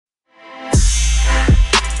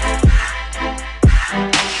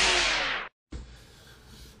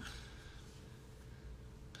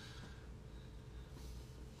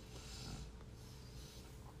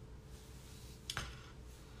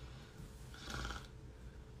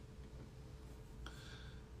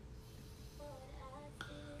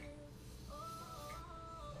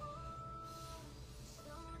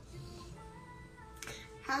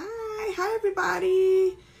Hi,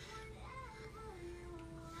 everybody.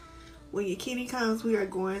 When Yakini comes, we are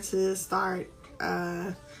going to start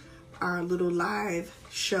our little live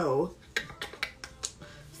show.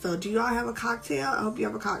 So, do y'all have a cocktail? I hope you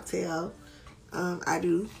have a cocktail. I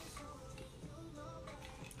do.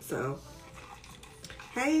 So,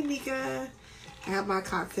 hey, Nika. I have my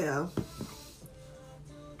cocktail.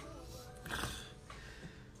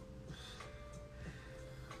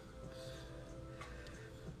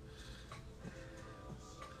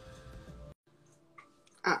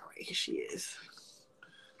 All right, here she is.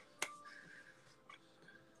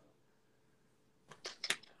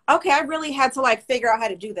 Okay, I really had to figure out how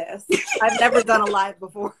to do this. I've never done a live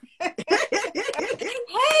before. Hey,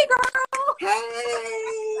 girl.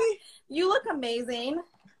 Hey. You look amazing.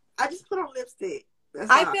 I just put on lipstick.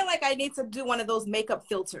 I feel like I need to do one of those makeup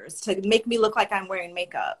filters to make me look like I'm wearing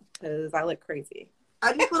makeup because I look crazy.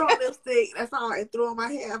 I just put on lipstick. That's all. And threw on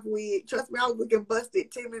my half wig. Trust me, I was looking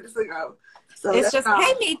busted 10 minutes ago. So it's just, all.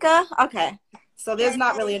 Hey, Mika. Okay. So there's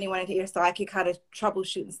not really anyone in here, so I can kind of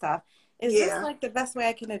troubleshoot and stuff. Is this the best way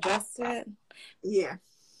I can adjust it? Yeah.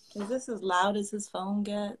 Is this as loud as his phone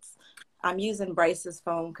gets? I'm using Bryce's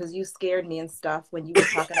phone because you scared me and stuff when you were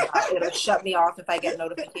talking about it'll shut me off if I get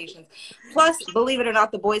notifications. Plus, believe it or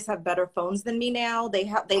not, the boys have better phones than me now. They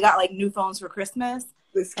got new phones for Christmas.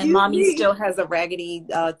 And mommy still has a raggedy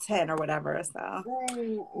 10 or whatever. So,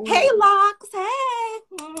 Hey, Locks. Hey.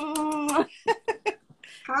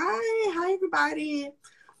 Hi, everybody.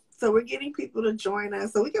 So we're getting people to join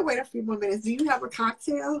us. So we can wait a few more minutes. Do you have a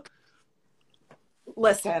cocktail?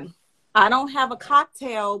 Listen, I don't have a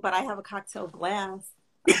cocktail, but I have a cocktail glass.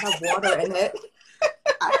 I have water in it.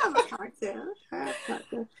 I have a cocktail.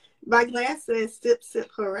 My glass says sip,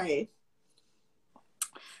 sip, hooray.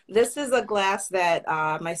 This is a glass that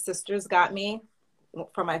my sisters got me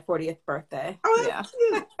for my 40th birthday. Oh, that's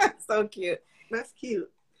cute. So cute. That's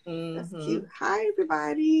cute. Mm-hmm. That's cute. Hi,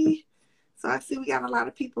 everybody. So I see we got a lot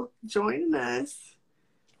of people joining us.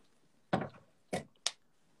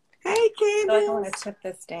 Hey, Candace. So I want to tip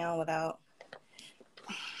this down without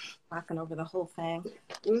knocking over the whole thing.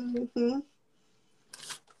 Mm-hmm.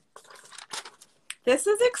 This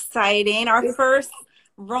is exciting. Our first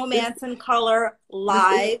Romance in Color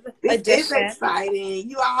live edition. This is exciting.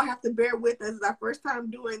 You all have to bear with us. It's our first time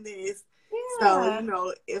doing this. Yeah.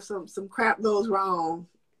 So, if some crap goes wrong,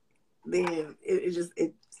 then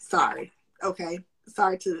sorry. Okay.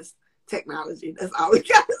 Sorry to this technology. That's all we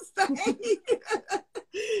got to say.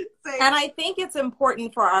 And I think it's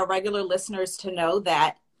important for our regular listeners to know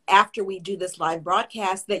that after we do this live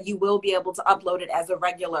broadcast, that you will be able to upload it as a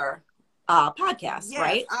regular podcast,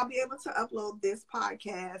 right? I'll be able to upload this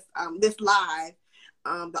podcast, this live,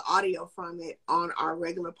 the audio from it on our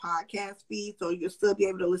regular podcast feed. So you'll still be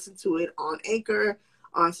able to listen to it on Anchor,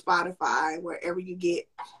 on Spotify, wherever you get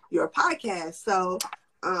your podcast. So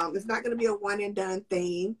it's not going to be a one and done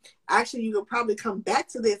thing. Actually, you will probably come back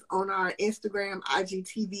to this on our Instagram,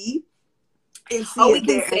 IGTV, and see it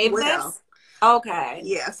there as well. This? Okay.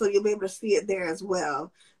 Yeah, so you'll be able to see it there as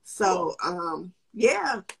well. So,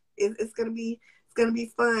 it's gonna be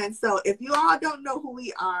fun. So, if you all don't know who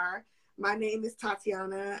we are, my name is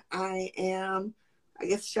Tatiana. I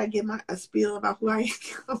guess should I give a spiel about who I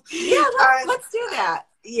am? Yeah, let's do that.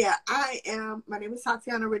 Yeah, my name is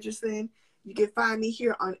Tatiana Richardson. You can find me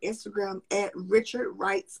here on Instagram at Richard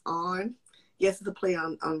Writes On. Yes, it's a play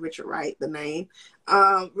on Richard Wright, the name.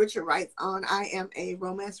 Richard Writes On. I am a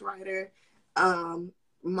romance writer,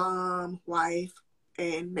 mom, wife,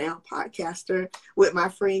 and now podcaster with my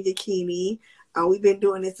friend Yakini. We've been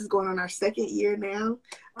doing this. It's going on our second year now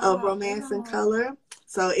of Romance in Color.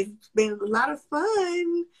 So it's been a lot of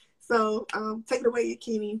fun. So take it away,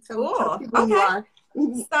 Yakini. Tell people who you are.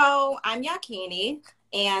 So I'm Yakini.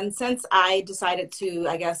 And since I decided to,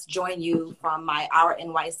 join you from our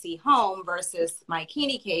NYC home versus my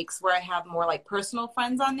Kini Cakes, where I have more personal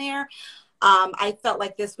friends on there, I felt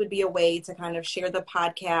like this would be a way to kind of share the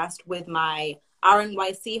podcast with my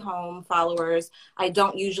RNYC home followers. I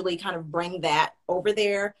don't usually kind of bring that over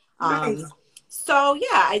there. Nice. So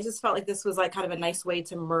yeah, I just felt like this was kind of a nice way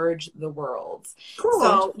to merge the worlds. Cool.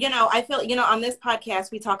 So, I feel, on this podcast,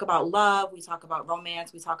 we talk about love, we talk about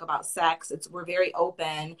romance, we talk about sex. We're very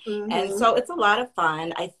open. Mm-hmm. And so it's a lot of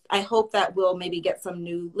fun. I hope that we'll maybe get some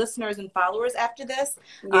new listeners and followers after this,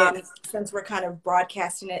 since we're kind of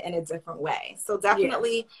broadcasting it in a different way. So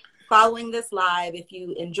definitely following this live, if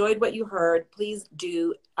you enjoyed what you heard, please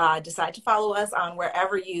do decide to follow us on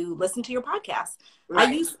wherever you listen to your podcast. Right.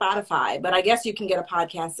 I use Spotify, but I guess you can get a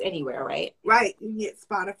podcast anywhere, right? Right. You can get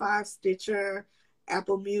Spotify, Stitcher,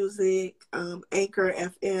 Apple Music, Anchor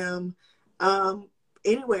FM.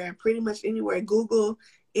 anywhere, pretty much anywhere. Google,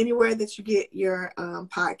 anywhere that you get your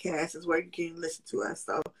podcast is where you can listen to us.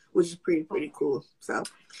 So, which is pretty cool. So,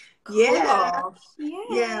 yeah, Cool.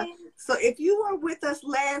 yeah. Yay. So if you were with us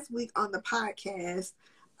last week on the podcast,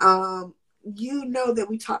 you know that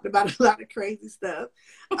we talked about a lot of crazy stuff.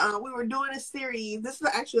 We were doing a series. This is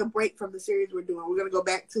actually a break from the series we're doing. We're going to go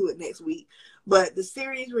back to it next week. But the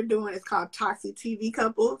series we're doing is called Toxic TV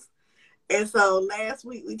Couples. And so last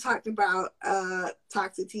week we talked about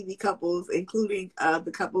toxic TV couples, including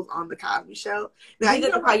the couples on the Cosby Show.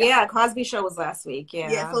 Now, Cosby Show was last week. Yeah.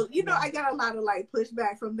 Yeah. So I got a lot of like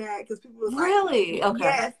pushback from that because people was like, really? Okay.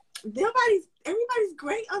 Yes, everybody's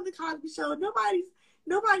great on the Cosby Show.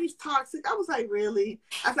 Nobody's toxic. I was like, really?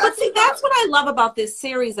 But see, that's what I love about this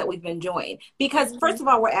series that we've been doing. Because first of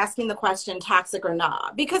all, we're asking the question, toxic or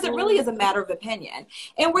not? Because it really is a matter of opinion.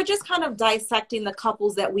 And we're just kind of dissecting the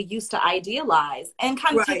couples that we used to idealize and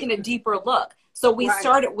kind of taking a deeper look. So we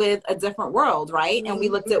started with A Different World, right? And we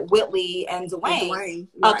looked at Whitley and Dwayne,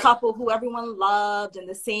 a couple who everyone loved, and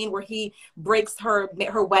the scene where he breaks her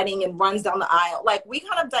wedding and runs down the aisle. Like, we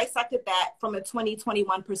kind of dissected that from a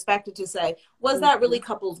 2021 perspective to say, was that really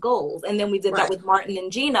couples' goals? And then we did that with Martin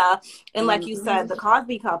and Gina, and like you said, the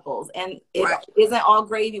Cosby couples. And it isn't all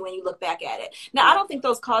gravy when you look back at it. Now, I don't think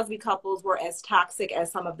those Cosby couples were as toxic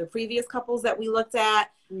as some of the previous couples that we looked at.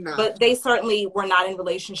 No. But they certainly were not in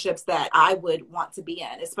relationships that I would want to be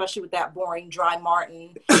in, especially with that boring, dry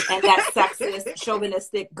Martin and that sexist,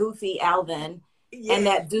 chauvinistic, goofy Alvin and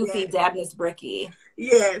that doofy Dabnus Bricky.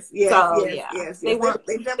 Yes. They weren't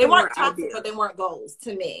toxic, but they weren't goals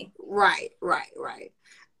to me. Right.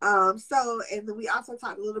 So, and then we also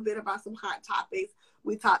talked a little bit about some hot topics.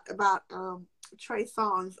 We talked about Trey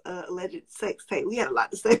Songz's alleged sex tape. We had a lot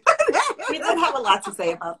to say about that. We did have a lot to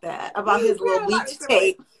say about that, about his little leaked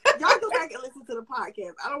tape. Y'all go back and listen to the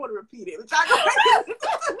podcast. I don't want to repeat it, but y'all go back and listen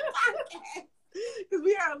to the podcast because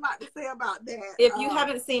we had a lot to say about that. If you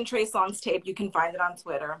haven't seen Trey Songz's tape, you can find it on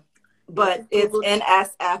Twitter. But it's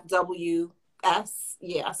NSFWS.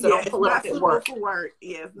 Yeah, so don't pull it up at work. For work.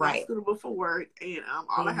 Yeah, it's not suitable for work. And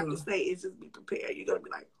all I have to say is just be prepared. You're going to be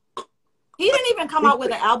like, he didn't even come out with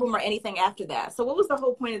an album or anything after that. So what was the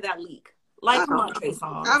whole point of that leak? Like, come on, Trey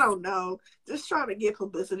Songz. I don't know. Just trying to get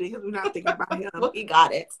publicity because we're not thinking about him. Well, he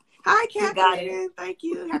got it. Hi, Catherine. Thank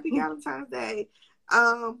you. Happy Valentine's Day.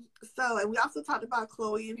 So, and we also talked about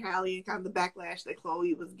Chloe and Halle and kind of the backlash that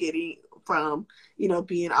Chloe was getting from,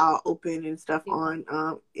 being all open and stuff on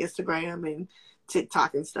Instagram and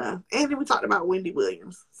TikTok and stuff. And then we talked about Wendy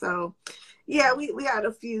Williams. So, yeah, we had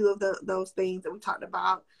a few of those things that we talked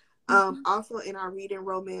about. Also in our reading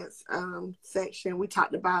romance section, we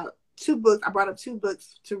talked about 2 books. I brought up 2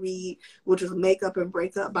 books to read, which was Makeup and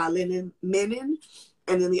Breakup by Lennon Menon.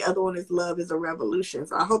 And then the other one is Love is a Revolution.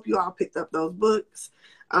 So I hope you all picked up those books.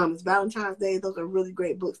 It's Valentine's Day. Those are really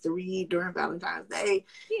great books to read during Valentine's Day.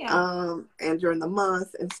 Yeah. And during the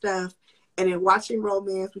month and stuff. And in Watching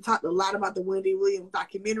Romance, we talked a lot about the Wendy Williams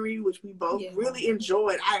documentary, which we both really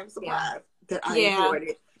enjoyed. I am surprised that I enjoyed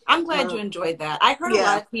it. I'm glad you enjoyed that. I heard a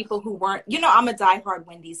lot of people who weren't, I'm a diehard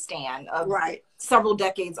Wendy stan of several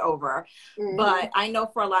decades over. But I know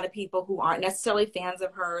for a lot of people who aren't necessarily fans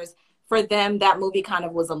of hers, for them, that movie kind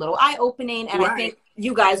of was a little eye-opening. And I think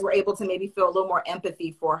you guys were able to maybe feel a little more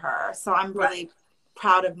empathy for her. So I'm really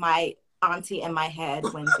proud of my auntie in my head,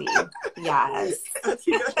 Wendy. Yes.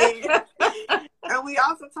 And we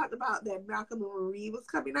also talked about that Malcolm and Marie was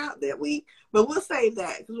coming out that week, but we'll save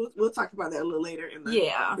that because we'll talk about that a little later in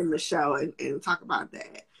the show and talk about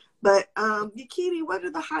that. But Yakini, what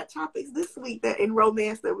are the hot topics this week that in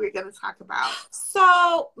romance that we're going to talk about?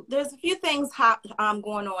 So there's a few things hot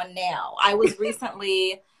going on now. I was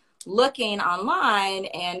recently looking online,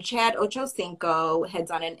 and Chad Ochocinco had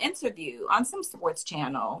done an interview on some sports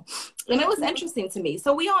channel, and it was interesting to me.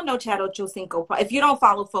 So we all know Chad Ochocinco. If you don't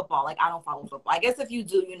follow football, like I don't follow football, I guess if you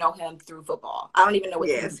do, you know him through football. I don't even know what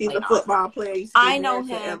he's a football player. I know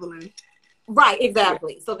him. Evelyn. Right,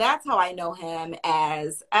 exactly. So that's how I know him,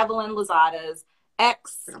 as Evelyn Lozada's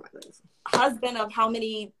ex-husband of how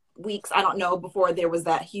many weeks, I don't know, before there was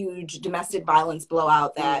that huge domestic violence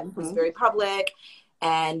blowout that was very public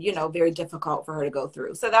and, very difficult for her to go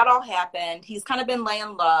through. So that all happened. He's kind of been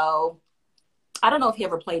laying low. I don't know if he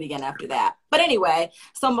ever played again after that. But anyway,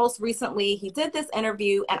 so most recently he did this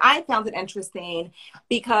interview, and I found it interesting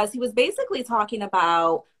because he was basically talking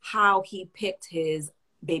about how he picked his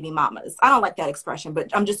baby mamas. I don't like that expression,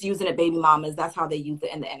 but I'm just using it, baby mamas. That's how they use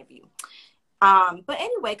it in the interview. But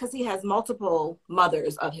anyway, because he has multiple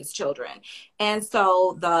mothers of his children. And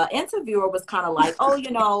so the interviewer was kind of like,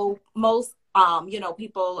 most,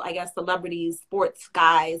 people, I guess celebrities, sports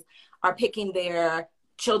guys, are picking their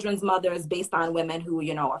children's mothers based on women who,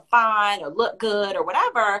 you know, are fine or look good or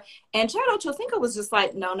whatever. And Chad Ochocinco was just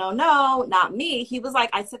like, no, no, no, not me. He was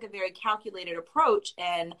like, I took a very calculated approach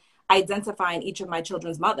and identifying each of my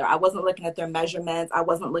children's mother. I wasn't looking at their measurements. I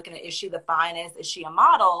wasn't looking at, is she the finest? Is she a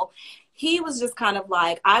model? He was just kind of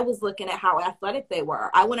like, I was looking at how athletic they were.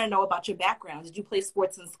 I want to know about your background. Did you play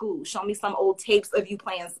sports in school? Show me some old tapes of you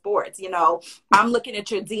playing sports. You know, I'm looking at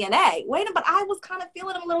your DNA. Wait a minute, but I was kind of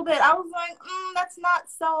feeling him a little bit. I was like, that's not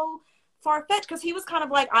so far-fetched, because he was kind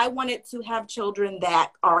of like, I wanted to have children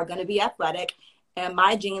that are going to be athletic, and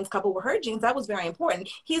my genes coupled with her genes, that was very important.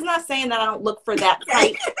 He's not saying that I don't look for that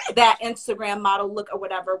type, that Instagram model look or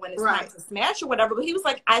whatever when it's time to smash or whatever. But he was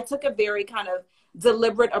like, I took a very kind of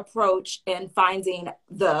deliberate approach in finding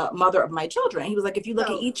the mother of my children. He was like, if you look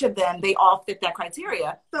at each of them, they all fit that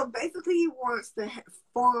criteria. So basically he wants to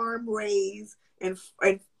farm, raise, and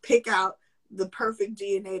pick out the perfect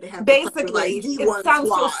DNA to have. Basically, it sounds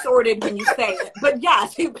so sordid when you say it, but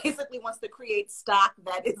yes, he basically wants to create stock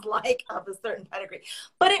that is like of a certain pedigree.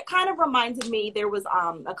 But it kind of reminded me, there was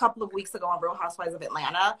a couple of weeks ago on Real Housewives of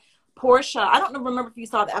Atlanta, Portia, I don't remember if you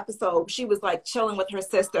saw the episode, she was like chilling with her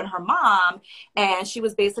sister and her mom, and she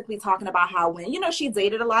was basically talking about how when, you know, she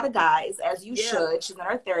dated a lot of guys, as you should, she's in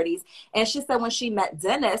her 30s, and she said when she met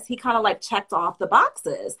Dennis, he kind of like checked off the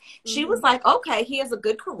boxes. She was like, okay, he has a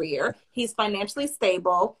good career, he's financially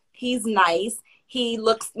stable, he's nice, he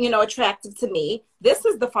looks, you know, attractive to me. This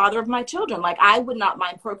is the father of my children. Like, I would not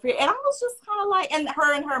mind procreate. And I was just kind of like, and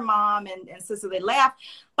her mom and sister, they laughed.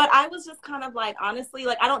 But I was just kind of like, honestly,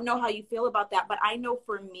 like, I don't know how you feel about that. But I know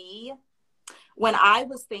for me, when I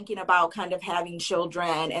was thinking about kind of having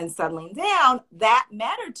children and settling down, that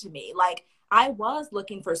mattered to me. Like, I was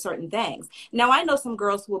looking for certain things. Now, I know some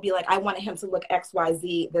girls who will be like, I wanted him to look X, Y,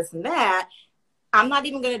 Z, this and that. I'm not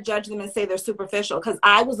even going to judge them and say they're superficial, because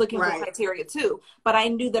I was looking for criteria too. But I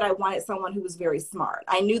knew that I wanted someone who was very smart.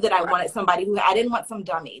 I knew that I wanted somebody who, I didn't want some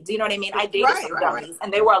dummy. Do you know what I mean? I dated some dummies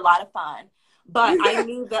and they were a lot of fun. But I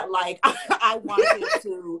knew that, like, I wanted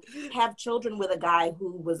to have children with a guy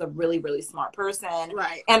who was a really, really smart person.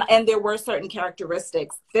 Right. And there were certain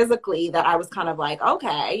characteristics physically that I was kind of like,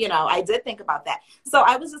 okay, you know, I did think about that. So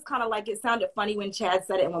I was just kind of like, it sounded funny when Chad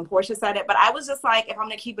said it and when Portia said it, but I was just like, if I'm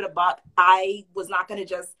going to keep it a buck, I was not going to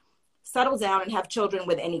just settle down and have children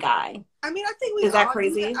with any guy. I mean, I think we is that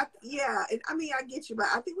crazy? Yeah, I mean, I get you, but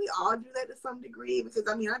I think we all do that to some degree, because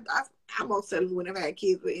I mean, I most certainly wouldn't have had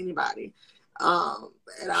kids with anybody.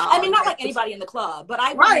 I mean, not like anybody in the club, but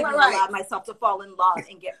I wouldn't even allowed myself to fall in love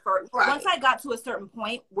and get hurt. Once I got to a certain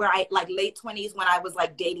point where I, like late 20s, when I was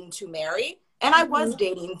like dating to marry, and I was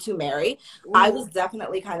dating to marry, I was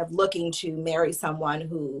definitely kind of looking to marry someone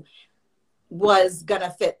who was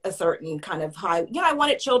gonna fit a certain kind of high, you know, I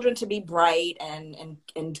wanted children to be bright and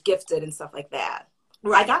gifted and stuff like that.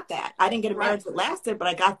 I got that. I didn't get a marriage that lasted, but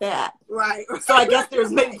I got that. So I guess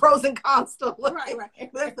there's maybe pros and cons to look. But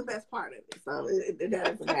that's the best part of it. So it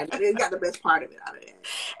doesn't matter. It got the best part of it out of it.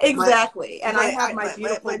 Exactly. And I have my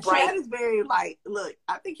beautiful but bright. Chad is very like, look,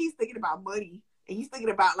 I think he's thinking about money, and he's thinking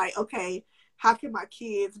about like, okay, how can my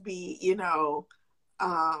kids be, you know,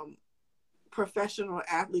 professional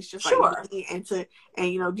athletes just like me,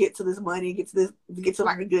 and you know, get to this money, get to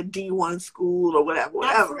like a good D1 school or whatever.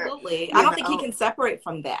 Absolutely. I don't think he can separate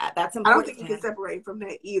from that. That's important. I don't think he can separate from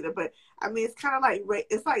that either. But I mean, it's kind of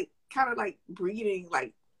like breeding,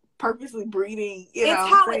 like purposely breeding. You know,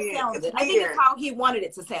 how it sounded. I think it's how he wanted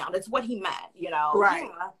it to sound. It's what he meant. You know. Right.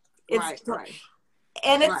 Yeah. Right.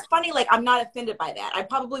 And it's funny, like, I'm not offended by that. I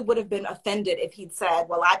probably would have been offended if he'd said,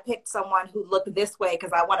 well, I picked someone who looked this way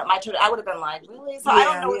because I wanted my children. I would have been like, really? So I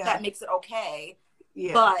don't know if that makes it okay.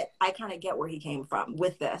 Yeah. But I kind of get where he came from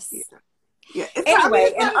with this. Yeah.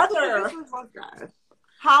 Anyway, and other...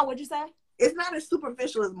 How? What'd you say? It's not as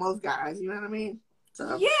superficial as most guys. You know what I mean?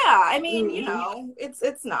 So. Yeah, I mean, you know,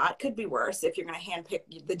 it's not. Could be worse if you're going to handpick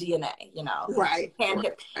the DNA, you know. Right.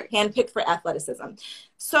 Handpick for athleticism.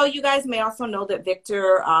 So you guys may also know that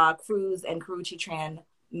Victor Cruz and Karrueche Tran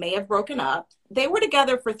may have broken up. They were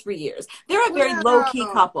together for 3 years. They're a very low-key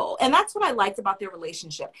couple, and that's what I liked about their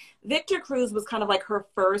relationship. Victor Cruz was kind of like her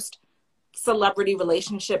first celebrity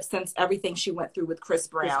relationship since everything she went through with Chris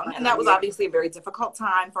Brown, and that was obviously a very difficult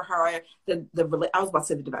time for her. I was about to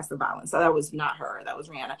say the domestic violence, so that was not her, that was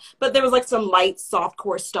Rihanna, but there was like some light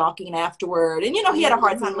softcore stalking afterward, and you know, he had a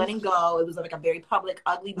hard time letting go. It was like a very public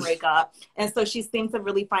ugly breakup, and so she seemed to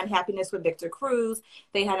really find happiness with Victor Cruz.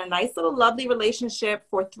 They had a nice little lovely relationship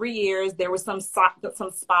for 3 years. There was some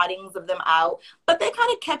spottings of them out, but they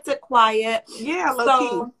kind of kept it quiet.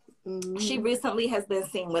 Low-key. She recently has been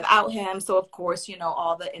seen without him. So, of course, you know,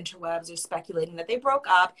 all the interwebs are speculating that they broke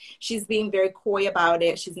up. She's being very coy about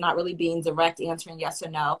it. She's not really being direct, answering yes or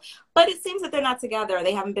no. But it seems that they're not together.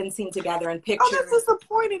 They haven't been seen together in pictures. Oh, that's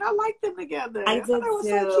disappointing. I like them together. I did too.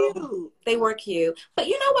 So cute. They were cute. But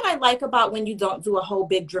you know what I like about when you don't do a whole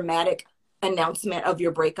big dramatic announcement of your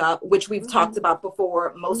breakup, which we've talked about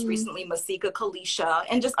before, most recently Masika Kalisha,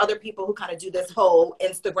 and just other people who kind of do this whole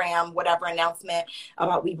Instagram whatever announcement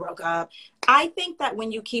about we broke up. I think that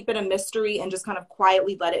when you keep it a mystery and just kind of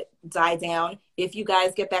quietly let it die down, if you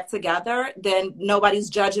guys get back together, then nobody's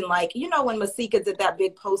judging. Like, you know, when Masika did that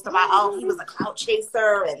big post about, oh, he was a clout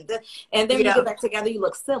chaser, and then you get back together, you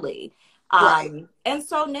look silly. Right. And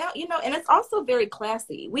so now, you know, and it's also very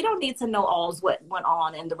classy. We don't need to know all's what went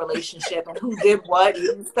on in the relationship and who did what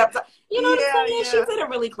and stepped up. You know what I'm saying? She did it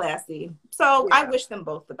really classy. So I wish them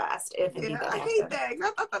both the best. If indeed that happened. Hate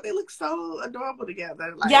that. I thought they looked so adorable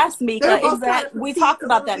together. Like, yes, Mika. Exactly. We talked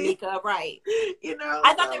about that, Mika. Right. You know,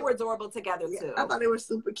 I thought they were adorable together too. I thought they were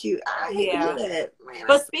super cute. I hate that. Man,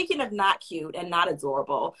 but speaking of not cute and not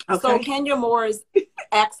adorable, so Kenya Moore's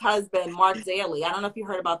ex-husband, Mark Daly, I don't know if you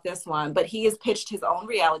heard about this one, but he has pitched his own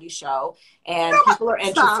reality show and people are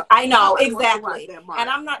interested. I know, exactly. And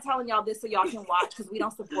I'm not telling y'all this so y'all can watch because we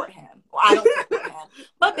don't support him. Well, I don't support him.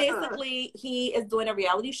 But basically, he is doing a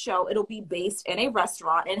reality show. It'll be based in a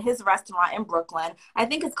restaurant, in his restaurant in Brooklyn. I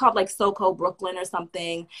think it's called like SoCo Brooklyn or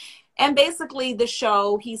something. And basically the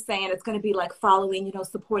show, he's saying it's going to be like following, you know,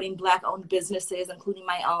 supporting Black-owned businesses, including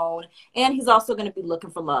my own. And he's also going to be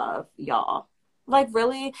looking for love, y'all. Like,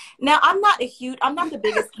 really? Now, I'm not the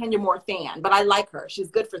biggest Kenya Moore fan, but I like her. She's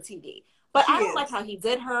good for TV. But I don't like how he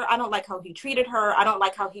did her. I don't like how he treated her. I don't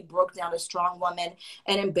like how he broke down a strong woman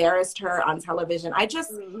and embarrassed her on television. I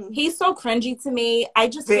just, he's so cringy to me. I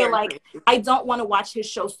just feel like I don't want to watch his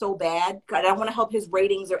show so bad. I don't want to help his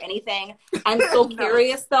ratings or anything. I'm so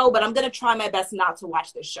curious, though, but I'm going to try my best not to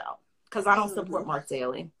watch this show because I don't support Mark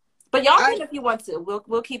Daly. But y'all can if you want to.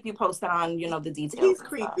 We'll keep you posted on, you know, the details. He's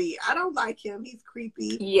creepy. I don't like him. He's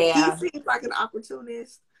creepy. Yeah. He seems like an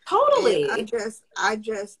opportunist. Totally. I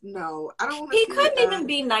just no. I don't want to. He couldn't even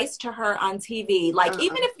be nice to her on TV. Like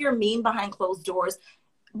even if you're mean behind closed doors,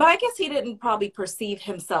 but I guess he didn't probably perceive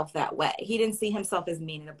himself that way. He didn't see himself as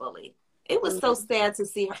mean and a bully. It was so sad to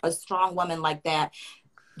see a strong woman like that.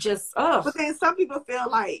 Just But then some people feel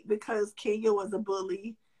like because Kenya was a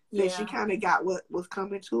bully, that she kind of got what was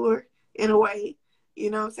coming to her in a way. You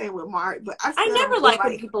know what I'm saying, with Mark, but I never like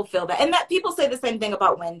when people feel that. And that people say the same thing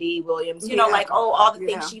about Wendy Williams. You know, like, oh, all the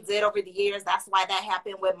things she did over the years, that's why that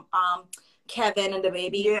happened with Kevin and the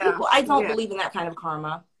baby. People, I don't believe in that kind of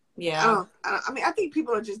karma. Yeah. I mean, I think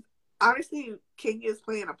people are just, honestly, Kenya's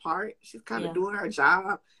playing a part. She's kind of doing her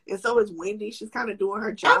job. And so is Wendy. She's kind of doing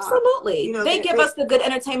her job. Absolutely. You know, they give us the good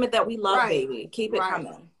entertainment that we love, baby. Keep it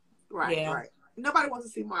coming. Right. Nobody wants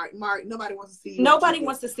to see Mark. Nobody wants to see you. Nobody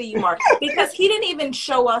wants to see you, Mark, because he didn't even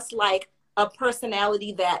show us like a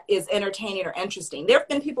personality that is entertaining or interesting. There have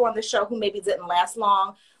been people on the show who maybe didn't last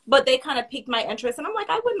long, but they kind of piqued my interest. And I'm like,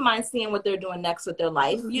 I wouldn't mind seeing what they're doing next with their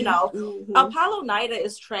life. You know, Apollo Nida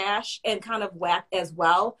is trash and kind of whack as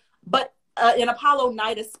well. But an Apollo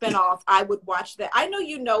Nida spinoff, I would watch that. I know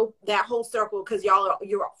you know that whole circle because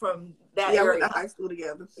you're from that area. We went to high school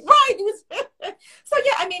together. Right. So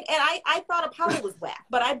yeah, I mean, and I thought Apollo was whack,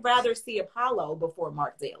 but I'd rather see Apollo before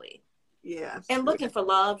Mark Daly. Yeah. And looking for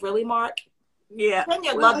love, really, Mark? Yeah.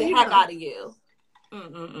 Kenya loved the heck out of you.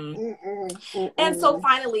 And so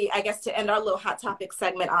finally, I guess to end our little hot topic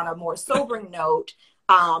segment on a more sobering note,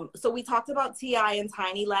 so we talked about T.I. and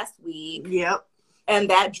Tiny last week. Yep. And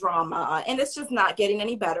that drama, and it's just not getting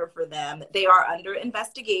any better for them. They are under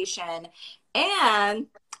investigation. And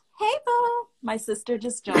hey, Bo, my sister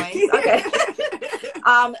just joined. Okay.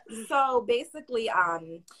 So basically,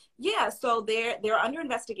 so they're under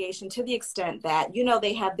investigation to the extent that, you know,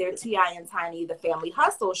 they have their T.I. and Tiny, the Family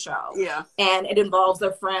Hustle show. Yeah. And it involves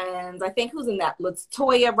their friends. I think who's in that?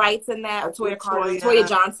 Latoya Wright's in that, or Toya Carter, Toya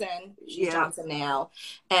Johnson. She's Johnson now.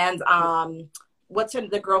 And what's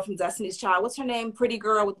the girl from Destiny's Child? What's her name? Pretty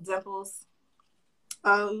girl with dimples.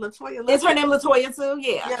 Latoya. Is her name Latoya too?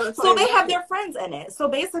 Yeah. Latoya, so they have their friends in it. So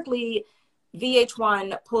basically,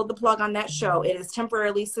 VH1 pulled the plug on that show. It is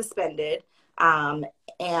temporarily suspended, and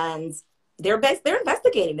they're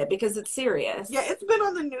investigating it because it's serious. Yeah, it's been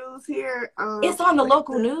on the news here. It's on the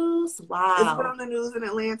local news. Wow. It's been on the news in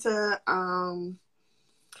Atlanta.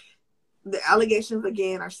 The allegations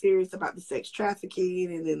again are serious about the sex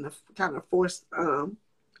trafficking and then the kind of forced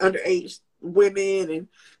underage women and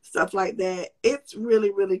stuff like that. It's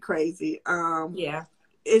really, really crazy.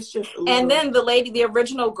 It's just and then the lady, the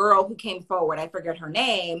original girl who came forward, I forget her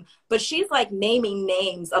name, but she's like naming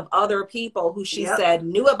names of other people who she said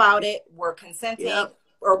knew about it, were consenting,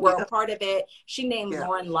 or were a part of it. She named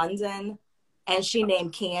Lauren London, and she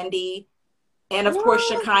named Candy. And of course,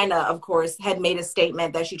 Shekinah, of course, had made a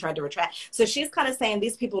statement that she tried to retract. So she's kind of saying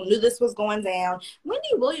these people knew this was going down. Wendy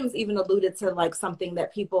Williams even alluded to like something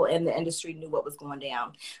that people in the industry knew what was going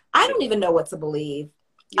down. I don't even know what to believe.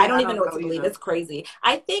 I don't even know what to believe. It's crazy.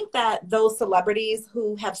 I think that those celebrities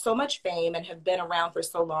who have so much fame and have been around for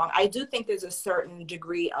so long, I do think there's a certain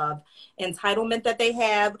degree of entitlement that they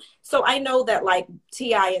have. So I know that like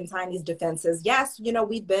T.I. and Tiny's defenses, yes, you know,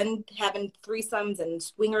 we've been having threesomes and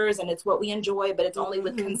swingers and it's what we enjoy, but it's only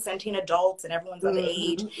with consenting adults and everyone's of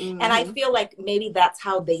age. And I feel like maybe that's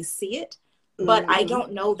how they see it. But I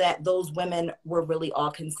don't know that those women were really all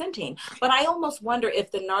consenting. But I almost wonder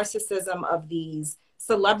if the narcissism of these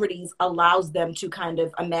celebrities allows them to kind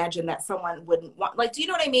of imagine that someone wouldn't want, like, do you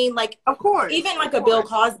know what I mean? Like, of course, even like a Bill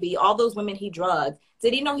Cosby, all those women he drugged,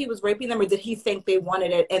 did he know he was raping them, or did he think they wanted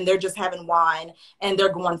it and they're just having wine and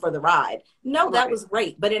they're going for the ride? No, that was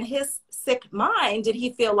rape. But in his sick mind, did he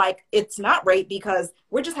feel like it's not rape because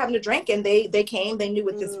we're just having a drink and they came, they knew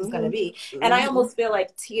what this was going to be. And I almost feel like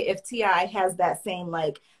if T.I. has that same,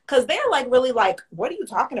 like, because they're like really like, what are you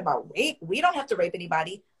talking about? Rape? We don't have to rape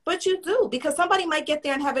anybody. But you do, because somebody might get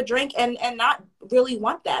there and have a drink and not really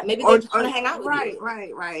want that. Maybe they just want to hang out with you.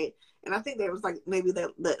 Right. And I think there was like maybe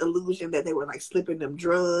the illusion that they were like slipping them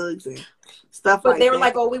drugs and stuff like that. But they were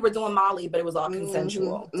like, oh, we were doing Molly, but it was all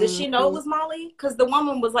consensual. Did she know it was Molly? Because the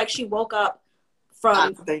woman was like, she woke up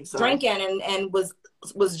from drinking and was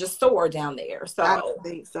just sore down there. So I don't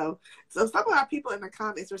think so. So some of our people in the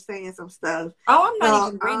comments are saying some stuff. Oh, I'm not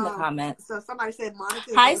even reading the comments. So somebody said Monica.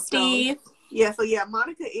 Hi, Steve. Yeah, so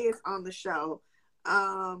Monica is on the show.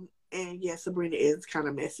 And Sabrina is kind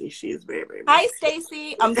of messy. She is very, very messy. Hi,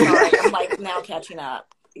 Stacy. I'm sorry. I'm like now catching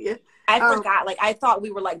up. Yeah. I forgot. Like, I thought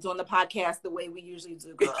we were like doing the podcast the way we usually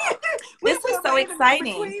do, girl. This is so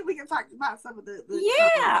exciting. We can talk about some of the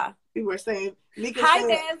we were saying. Hi,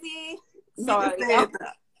 Nancy. Sorry.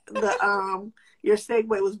 Your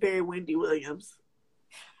segue was very Wendy Williams.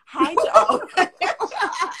 Hi, Joe.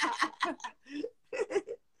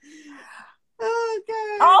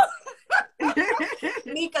 Okay. Oh,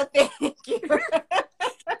 Mika, thank you.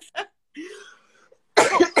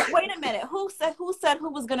 Wait a minute. Who said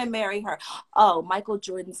who was going to marry her? Oh, Michael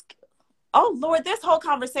Jordan's. Oh, Lord, this whole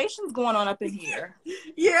conversation's going on up in here.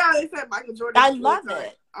 Yeah, they said Michael Jordan. I love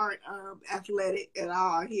it. Aren't athletic at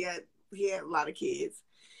all. He had a lot of kids.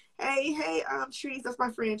 Hey, Trees. That's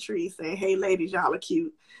my friend Trees saying, hey, ladies, y'all are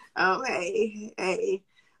cute. Hey.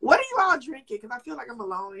 What are you all drinking? Because I feel like I'm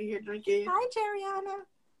alone in here drinking. Hi, Jeriana.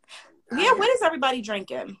 Yeah, what is everybody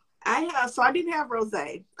drinking? So I didn't have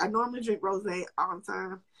rosé. I normally drink rosé all the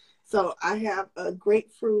time. So I have a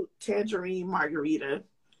grapefruit tangerine margarita.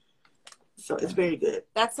 So it's very good.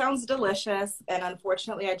 That sounds delicious. And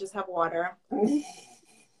unfortunately, I just have water.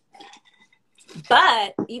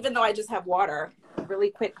 But even though I just have water, really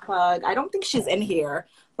quick plug. I don't think she's in here,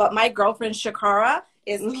 but my girlfriend Shakara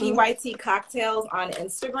is PYT Cocktails on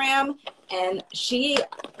Instagram, and she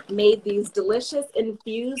made these delicious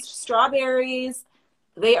infused strawberries.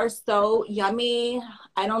 They are so yummy.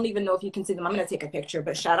 I don't even know if you can see them. I'm going to take a picture,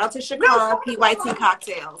 but shout out to Shakara, PYT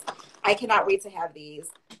Cocktails. I cannot wait to have these.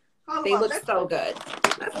 They look so good.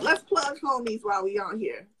 Let's plug homies while we on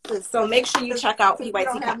here. So make sure you check out PYT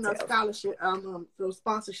Cocktails. We don't have no scholarship, no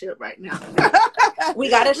sponsorship right now. We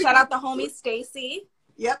got to shout out the homie Stacy.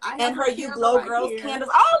 Yep, and her You Glow right Girls here.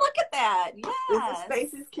 Candles. Oh, look at that! Yes, this is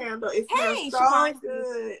Stacy's candle. It smells so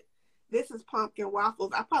good. This is pumpkin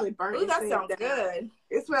waffles. I probably burn it. Ooh, that sounds good.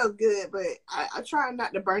 It smells good, but I try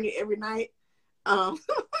not to burn it every night. Yeah,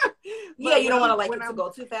 you don't want to like it to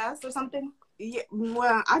go too fast or something. Yeah,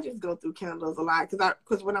 well, I just go through candles a lot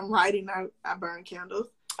because when I'm writing, I burn candles.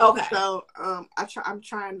 Okay. So I'm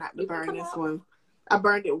trying not to burn this one. I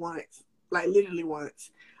burned it once, like literally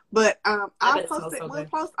once. But I'll post it. We'll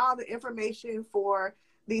post all the information for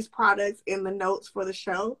these products in the notes for the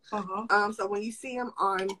show. So when you see them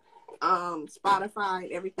on Spotify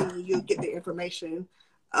and everything, you'll get the information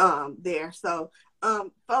there. So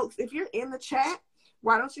folks, if you're in the chat,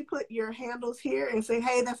 why don't you put your handles here and say,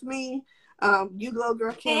 hey, that's me. You Glow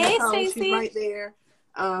Girl Candle. Hey, she's right there.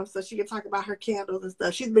 So she can talk about her candles and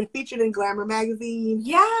stuff. She's been featured in Glamour magazine.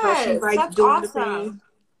 Yes, so she's like that's doing awesome. The thing.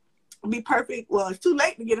 Be perfect. Well, it's too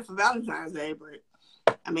late to get it for Valentine's Day, but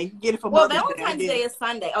I mean, get it for Mother's Day. Valentine's Day is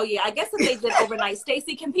Sunday. Oh yeah, I guess if they did overnight.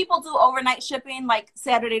 Stacey, can people do overnight shipping like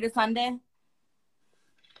Saturday to Sunday?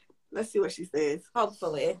 Let's see what she says.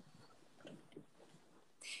 Hopefully.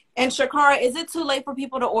 And Shakara, is it too late for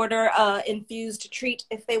people to order infused treat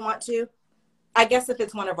if they want to? I guess if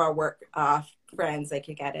it's one of our work friends, they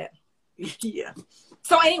could get it. Yeah.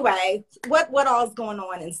 So anyway, what all's going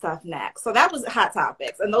on and stuff next? So that was hot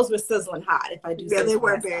topics, and those were sizzling hot. If I do, yeah, they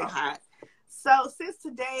were myself. very hot. So since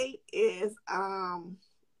today is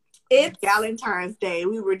it's Galentine's Day,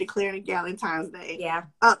 we were declaring Galentine's Day. Yeah.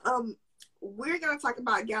 We're gonna talk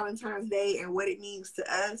about Galentine's Day and what it means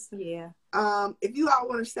to us. Yeah. If you all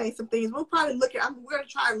want to say some things, we'll probably look at. We're gonna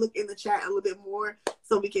try and look in the chat a little bit more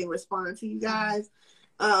so we can respond to you guys.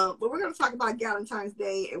 But we're gonna talk about Galentine's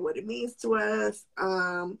Day and what it means to us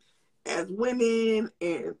as women,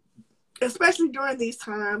 and especially during these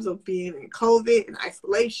times of being in COVID and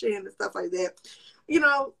isolation and stuff like that. You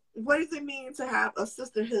know, what does it mean to have a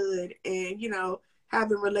sisterhood and, you know,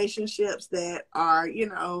 having relationships that are, you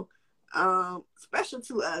know, special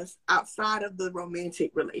to us outside of the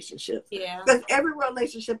romantic relationships. Yeah. Because every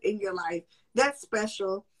relationship in your life, that's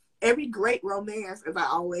special. Every great romance, as I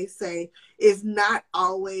always say, is not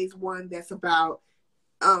always one that's about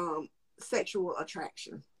sexual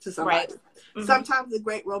attraction to somebody. Right. Mm-hmm. Sometimes the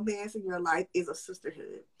great romance in your life is a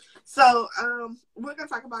sisterhood. So we're going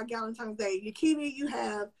to talk about Galentine's Day. Yakini, you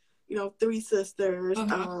have, you know, 3 sisters.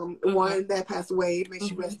 Mm-hmm. One that passed away, may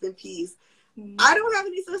she rest in peace. Mm-hmm. I don't have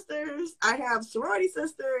any sisters. I have sorority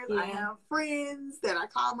sisters. Yeah. I have friends that I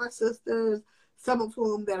call my sisters, some of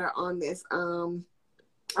whom that are on this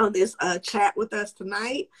chat with us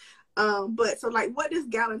tonight. But so, like, what does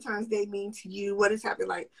Galentine's Day mean to you? What does having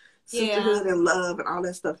like sisterhood and love and all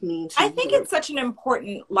that stuff mean to you? I think it's such an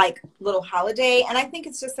important, like, little holiday, and I think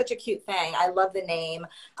it's just such a cute thing. I love the name.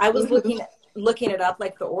 I was looking it up,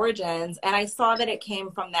 like the origins, and I saw that it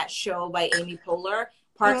came from that show by Amy Poehler,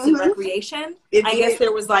 Parks and Recreation. I guess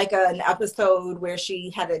there was like an episode where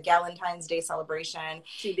she had a Galentine's Day celebration.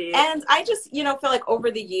 She did. And I just, you know, feel like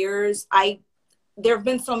over the years, there have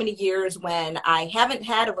been so many years when I haven't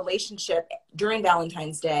had a relationship during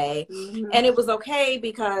Valentine's Day. Mm-hmm. And it was okay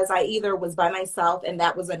because I either was by myself and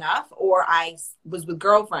that was enough, or I was with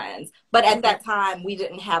girlfriends. But at that time, we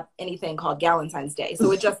didn't have anything called Galentine's Day.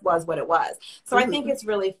 So it just was what it was. So I think it's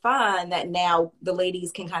really fun that now the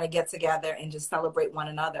ladies can kind of get together and just celebrate one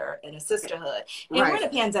another in a sisterhood. And we're in a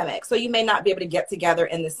pandemic, so you may not be able to get together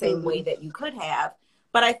in the same way that you could have.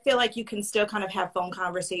 But I feel like you can still kind of have phone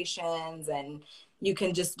conversations, and you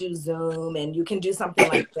can just do Zoom, and you can do something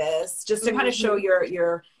like this just to kind of show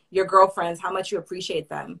your girlfriends how much you appreciate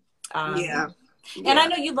them. And I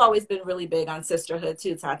know you've always been really big on sisterhood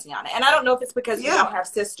too, Tatiana. And I don't know if it's because you don't have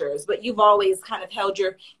sisters, but you've always kind of held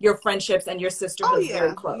your friendships and your sisterhood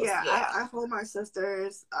very close. I hold my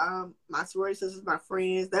sisters, my sorority sisters, my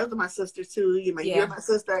friends. Those are my sisters too. You're my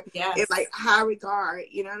sister. It's like high regard.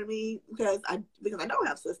 You know what I mean? Because I don't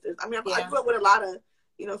have sisters. I mean, I grew up with a lot of,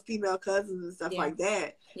 you know, female cousins and stuff like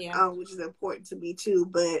that, which is important to me too.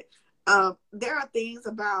 But there are things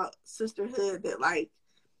about sisterhood that, like,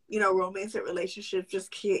 you know, romantic relationships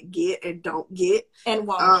just can't get and don't get. And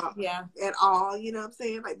won't, at all. You know what I'm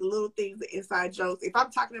saying? Like the little things, the inside jokes. If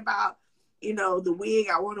I'm talking about, you know, the wig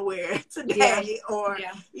I want to wear today, or,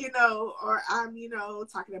 you know, or I'm, you know,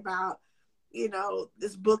 talking about, you know,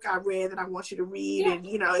 this book I read that I want you to read, and,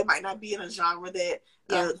 you know, it might not be in a genre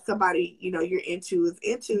that somebody, you know, you're into.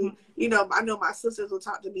 You know, I know my sisters will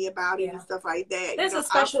talk to me about it and stuff like that. There's a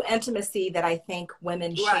special intimacy that I think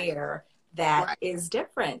women share that is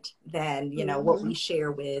different than, you know, what we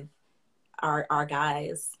share with our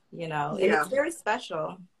guys, you know. And it's very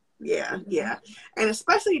special. And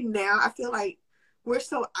especially now, I feel like we're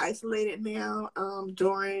so isolated now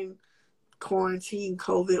during quarantine,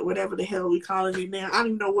 COVID, whatever the hell we calling it now. I don't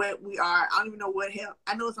even know what we are. I don't even know what hell.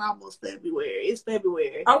 I know it's almost February. It's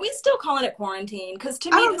February. Are we still calling it quarantine? Because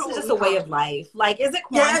to me, this is just a way of life. Like, is it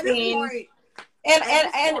quarantine? And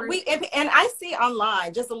I see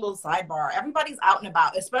online, just a little sidebar, everybody's out and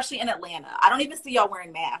about, especially in Atlanta. I don't even see y'all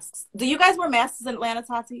wearing masks. Do you guys wear masks in Atlanta,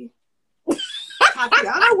 Tati?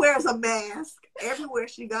 Tatiana wears a mask everywhere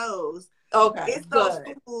she goes. Okay, it's those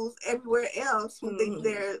fools everywhere else who think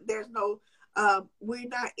there's no we're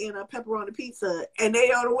not in a pepperoni pizza, and they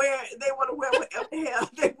want to wear whatever the hell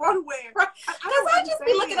they want to wear. Because I just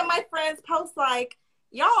be looking at my friends' posts like,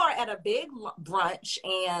 y'all are at a big brunch,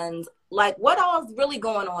 and like, what all is really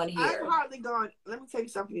going on here? I've hardly gone. Let me tell you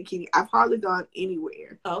something, Nikki. I've hardly gone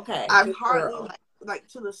anywhere. Okay. I've hardly like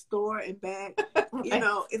to the store and back. You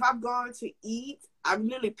know, if I've gone to eat, I've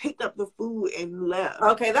literally picked up the food and left.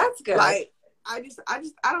 Okay, that's good. Like, I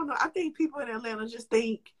don't know. I think people in Atlanta just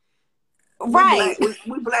think Right.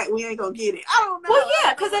 We black, we ain't gonna get it. I don't know. Well,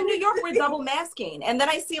 yeah, because in New York we're double masking, and then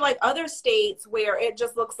I see like other states where it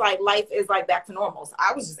just looks like life is like back to normal. So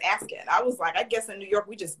I was just asking. I was like, I guess in New York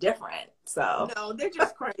we just different. So no, they're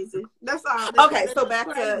just crazy. That's all. Okay, so back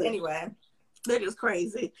crazy. to anyway. They're just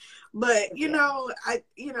crazy, but you know,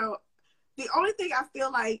 the only thing I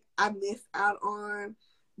feel like I missed out on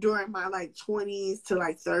during my like 20s to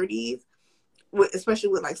like 30s, especially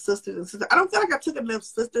with like sisters and sisters, I don't feel like I took enough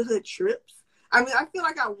sisterhood trips. I mean, I feel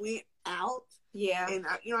like I went out. Yeah. And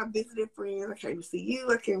I visited friends. I came to see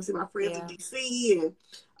you. I came to see my friends in DC and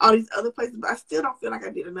all these other places. But I still don't feel like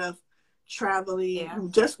I did enough traveling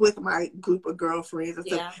just with my group of girlfriends and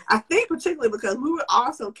stuff. I think particularly because we were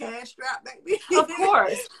all so cash strapped back then. Of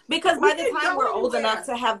course. Because by the time we're old enough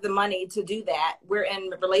to have the money to do that, we're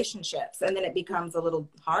in relationships, and then it becomes a little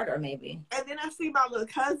harder maybe. And then I see my little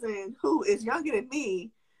cousin who is younger than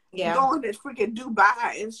me going to freaking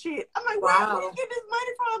Dubai and shit. I'm like, where you get this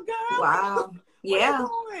money from, girl? Wow. Yeah,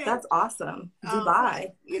 that's awesome.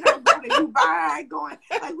 Dubai. Going to Dubai, going,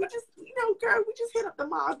 like, we just, girl, we just hit up the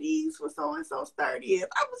Maldives for so-and-so's 30th.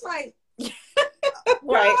 I was like,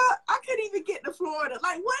 right. I couldn't even get to Florida.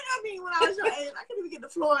 Like, what? I mean, when I was your age, I couldn't even get to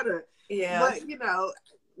Florida. Yeah. But,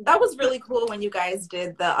 that was really cool when you guys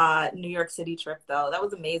did the New York City trip, though. That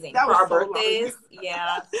was amazing. That for was our so birthdays.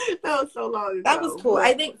 Yeah. That was so long ago. That was cool. But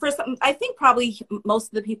I think probably most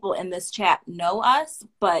of the people in this chat know us,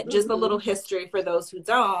 but just a little history for those who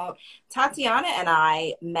don't. Tatiana and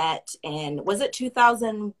I met in, was it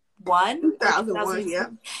 2001?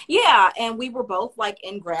 2001, yeah. And we were both like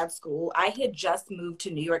in grad school. I had just moved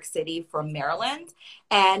to New York City from Maryland,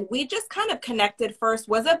 and we just kind of connected first.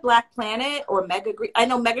 Was it Black Planet or Mega Greek? I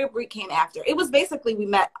know Mega Greek came after. It was basically we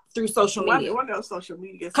met through social media. One of those social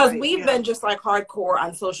media, because we've been just like hardcore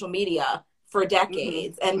on social media for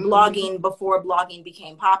decades and blogging before blogging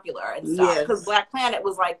became popular and stuff. Because Black Planet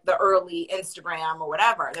was like the early Instagram or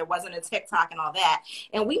whatever. There wasn't a TikTok and all that.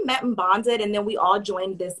 And we met and bonded, and then we all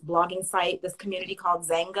joined this blogging site, this community called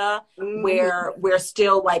Xanga, where we're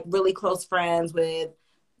still like really close friends with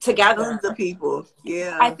together. The people.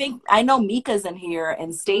 Yeah. I know Mika's in here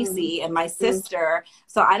and Stacy and my sister.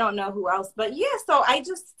 So I don't know who else. But yeah, so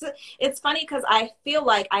it's funny because I feel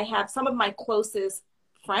like I have some of my closest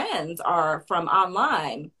friends are from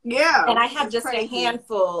online. Yeah. And I have just a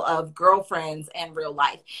handful of girlfriends in real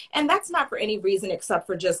life. And that's not for any reason except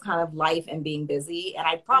for just kind of life and being busy. And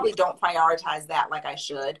I probably don't prioritize that like I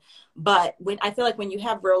should. But I feel like when you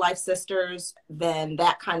have real life sisters, then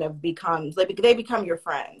that kind of becomes, like, they become your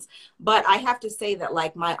friends. But I have to say that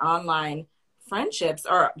like my online friendships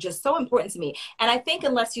are just so important to me. And I think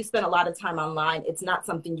unless you spend a lot of time online, it's not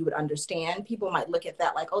something you would understand. People might look at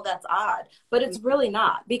that like, oh, that's odd. But it's really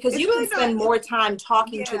not, because you can spend more time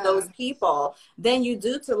talking to those people than you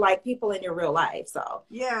do to like people in your real life. So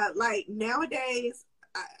yeah, like nowadays,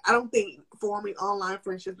 I don't think forming online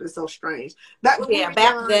friendships is so strange. Back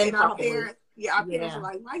then, our parents were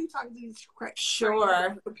like, why are you talking to these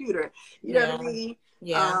on the computer? You know what I mean?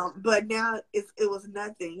 Yeah. But now it was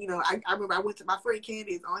nothing. I remember I went to my friend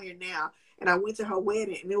Candy's on here now, and I went to her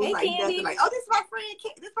wedding, and it was like Candy. Nothing. Like, oh, this is my friend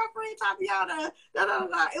Tatiana.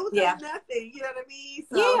 It was just nothing. You know what I mean?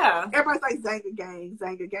 So everybody's like Xanga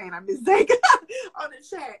gang. I miss Xanga on the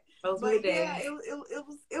chat. But yeah,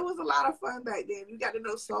 it was a lot of fun back then. You got to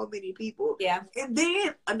know so many people. Yeah. And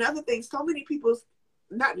then another thing, so many people's,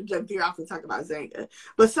 not to jump here off and talk about Xanga,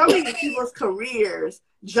 but so many people's careers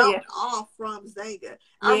jumped off from Xanga.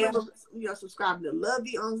 I remember, subscribing to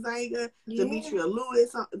Lovey on Xanga, Demetria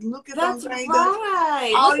Lucas on Xanga.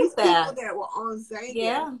 Right. All these people that were on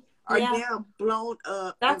Xanga are now blown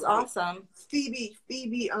up. That's awesome. Phoebe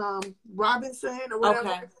Robinson or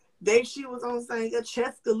whatever. She was on Xanga.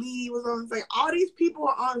 Cheska Lee was on Xanga. All these people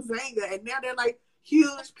are on Xanga, and now they're like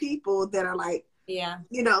huge people that are like, you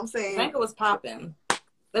know what I'm saying? Xanga was popping.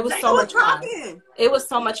 It was so much fun. It was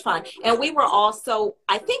so much fun. And we were also,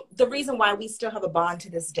 I think the reason why we still have a bond to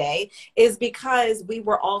this day is because we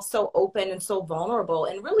were all so open and so vulnerable,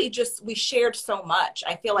 and really just, we shared so much.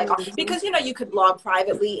 I feel like, because, you could blog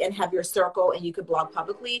privately and have your circle, and you could blog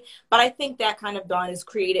publicly. But I think that kind of bond is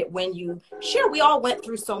created when you share. We all went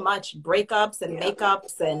through so much breakups and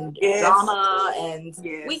makeups and drama, and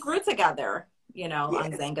we grew together,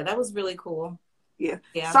 on Xanga. That was really cool. Yeah.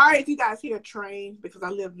 Sorry if you guys hear a train, because I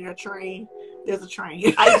live near a train. There's a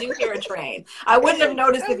train. I do hear a train. I wouldn't have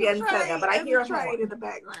noticed if you hadn't said that, but I hear a train in the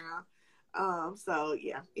background. So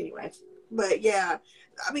yeah. Anyway, but yeah,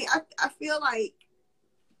 I mean, I feel like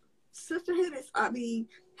sisterhood is. I mean,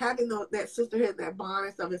 having that sisterhood, that bond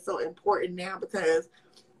and stuff is so important now, because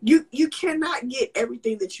you cannot get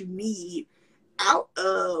everything that you need out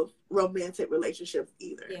of romantic relationships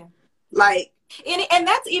either. Yeah. Like, and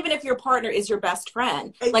that's even if your partner is your best friend.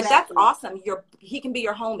 Exactly. Like, that's awesome. He can be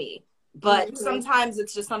your homie. But sometimes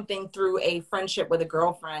it's just something through a friendship with a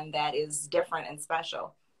girlfriend that is different and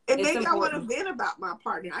special. And it's maybe important. I want to vent about my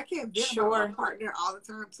partner. I can't vent about my partner all the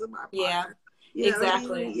time to my partner. Yeah, you know exactly.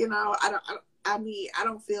 What I mean? You know, I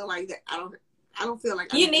don't feel like that. I don't feel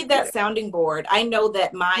like you need that sounding board. I know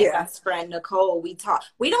that my best friend Nicole, we talk.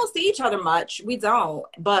 We don't see each other much. We don't,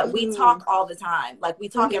 but we talk all the time. Like, we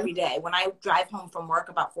talk every day. When I drive home from work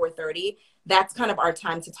about 4:30, that's kind of our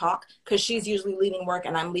time to talk, because she's usually leaving work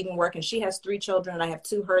and I'm leaving work, and she has 3 children and I have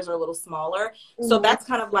 2. Hers are a little smaller. So that's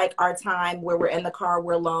kind of like our time where we're in the car,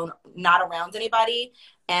 we're alone, not around anybody.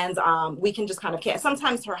 And we can just kind of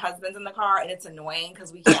sometimes her husband's in the car and it's annoying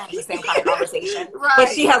because we can't have the same kind of conversation. But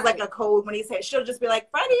she has like a code when he says, she'll just be like,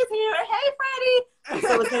 Freddie's here. Hey, Freddie.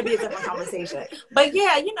 So it's going to be a different conversation. But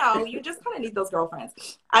yeah, you know, you just kind of need those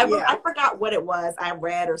girlfriends. I forgot what it was I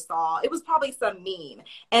read or saw. It was probably some meme.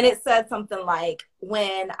 And it said something like,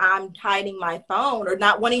 when I'm hiding my phone or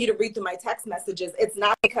not wanting you to read through my text messages, it's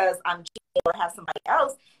not because I'm cheating or have somebody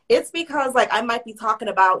else. It's because, like, I might be talking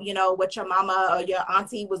about, you know, what your mama or your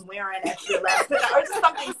auntie was wearing at your last or just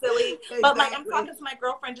something silly. Exactly. But, like, I'm talking to my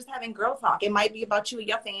girlfriend, just having girl talk. It might be about you and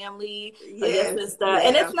your family or your sister.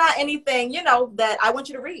 And it's not anything, you know, that I want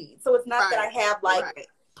you to read. So it's not that I have, like,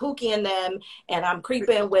 Pookie and them and I'm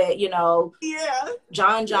creeping with, you know,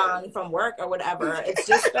 John from work or whatever. It's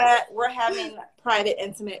just that we're having private,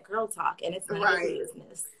 intimate girl talk, and it's none of your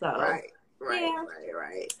business. So.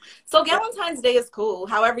 Right. So Valentine's Day is cool,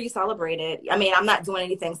 however you celebrate it. I mean, I'm not doing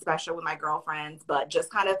anything special with my girlfriends, but just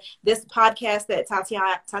kind of this podcast that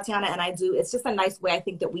Tatiana and I do, it's just a nice way, I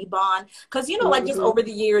think, that we bond. Because, you know, like, just over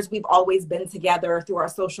the years, we've always been together through our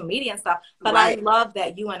social media and stuff. But I love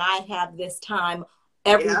that you and I have this time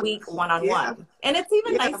every week, one-on-one. And it's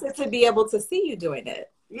even nicer to be able to see you doing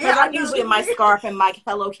it. Because I'm usually in my scarf and my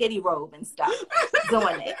Hello Kitty robe and stuff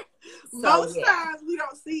doing it. So, most times we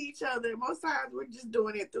don't see each other. Most times we're just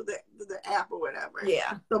doing it through the app or whatever.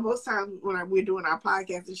 Yeah. So most times when we're doing our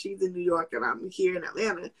podcast and she's in New York and I'm here in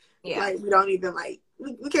Atlanta, like, we don't even, like,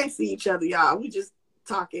 we can't see each other, y'all. We just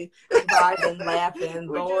talking. Vibing, laughing,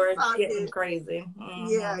 bored, getting crazy.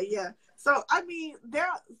 Yeah. So, I mean,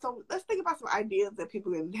 so let's think about some ideas that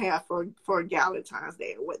people can have for Valentine's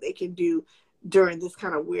Day and what they can do during this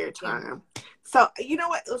kind of weird time. So, you know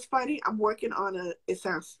what? It was funny. I'm working on it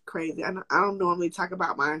sounds crazy. I don't normally talk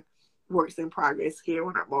about my works in progress here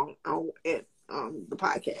when I'm on the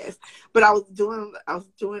podcast, but I was doing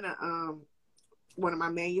one of my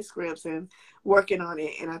manuscripts and working on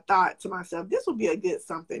it. And I thought to myself, this would be a good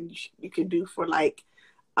something you could do for, like,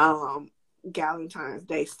 Valentine's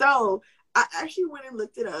Day. So I actually went and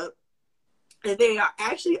looked it up, and they are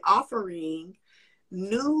actually offering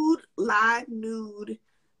live nude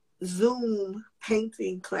Zoom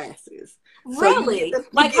painting classes. Really? So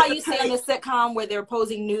like how you see on the sitcom where they're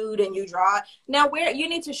posing nude and you draw. Now, where you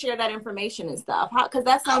need to share that information and stuff, because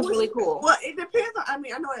that sounds really cool. Well, it depends on, I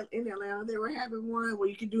mean, I know in Atlanta they were having one where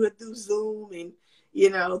you can do it through Zoom, and,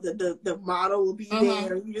 you know, the model will be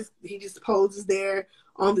there. He just poses there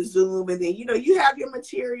on the Zoom, and then, you know, you have your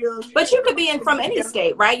materials. But you could be from any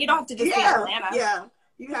state, right? You don't have to just be in Atlanta. Yeah.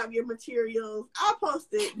 You have your materials. I'll post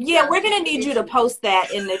it. Yeah, we're gonna need you to post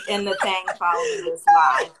that in the thing following this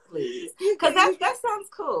live, please, because that sounds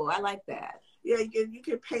cool. I like that. Yeah, you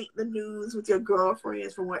can paint the nudes with your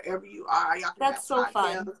girlfriends from wherever you are. Y'all can That's so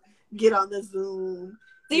fun. Get on the Zoom.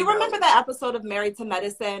 Do you remember that episode of Married to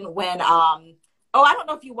Medicine when I don't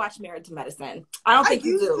know if you watch Married to Medicine. I don't think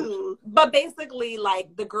you do. But basically,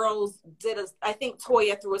 like, the girls did I think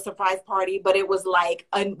Toya threw a surprise party, but it was like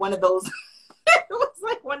one of those. It was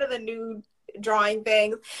like one of the nude drawing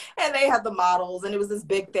things, and they had the models, and it was this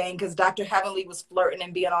big thing because Dr. Heavenly was flirting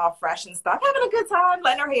and being all fresh and stuff, having a good time,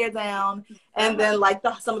 letting her hair down, and then, like,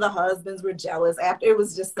 some of the husbands were jealous after. It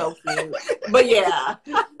was just so cute. But yeah.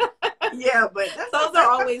 But those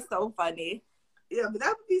are always so funny. Yeah, but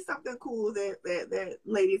that would be something cool that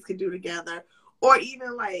ladies could do together, or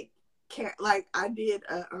even like I did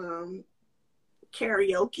a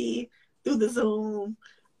karaoke through the Zoom.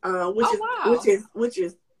 Which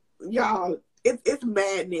is y'all, it's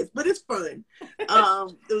madness, but it's fun.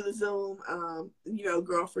 Through the Zoom, you know,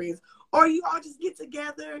 girlfriends, or you all just get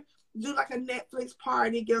together, do like a Netflix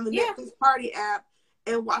party, get on the Netflix party app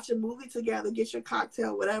and watch a movie together, get your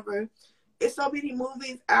cocktail, whatever. It's so many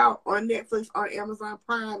movies out on Netflix, on Amazon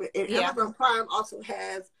Prime, and Amazon Prime also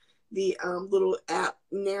has the little app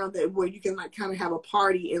now where you can, like, kind of have a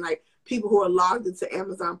party and, like, people who are logged into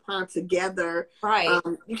Amazon Prime together. Right.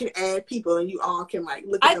 You can add people and you all can like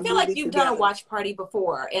look at the movie I feel like you've together. done a watch party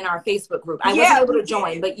before in our Facebook group. I wasn't able to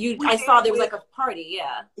join, but I saw there was like a party.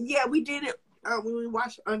 Yeah. Yeah, we did it when we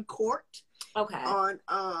watched Uncorked. Okay. On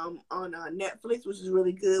Netflix, which is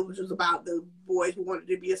really good, which was about the boys who wanted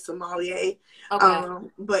to be a sommelier. Okay.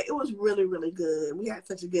 But it was really, really good. We had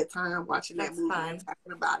such a good time watching that movie fun. and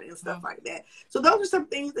talking about it and stuff like that. So those are some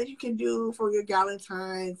things that you can do for your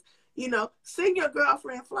Galentine's. You know, send your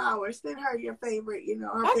girlfriend flowers. Send her your favorite, you know,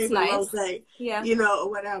 her favorite rosé. Yeah. You know, or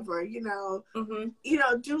whatever. You know, you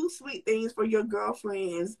know, do sweet things for your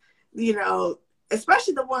girlfriends. You know,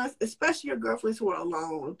 especially your girlfriends who are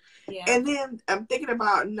alone. Yeah. And then I'm thinking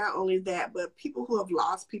about not only that, but people who have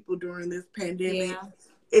lost people during this pandemic. Yeah.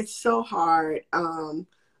 It's so hard.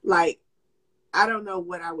 Like, I don't know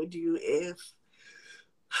what I would do if,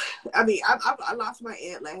 I mean, I lost my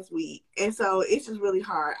aunt last week. And so it's just really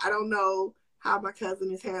hard. I don't know how my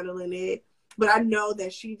cousin is handling it, but I know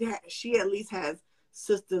that she at least has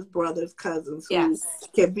sisters, brothers, cousins who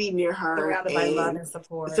can be near her. Surrounded by love and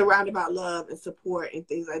support. Surrounded by love and support and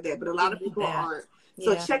things like that. But a lot of people aren't.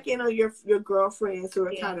 So check in on your girlfriends who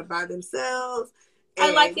are kind of by themselves.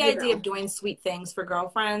 And, I like the idea of doing sweet things for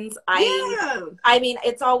girlfriends. I mean,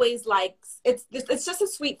 it's always like, it's just a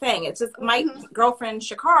sweet thing. It's just my girlfriend,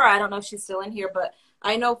 Shakara, I don't know if she's still in here, but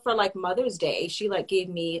I know for like Mother's Day, she like gave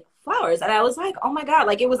me flowers. And I was like, oh my God,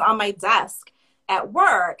 like it was on my desk at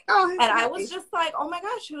work. And I was just like, oh my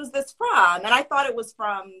gosh, who's this from? And I thought it was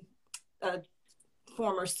from a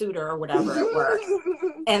former suitor or whatever at work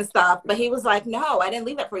and stuff. But he was like, no, I didn't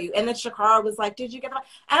leave it for you. And then Shakara was like, did you get that?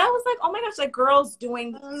 And I was like, oh my gosh, like girls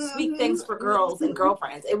doing sweet things for girls and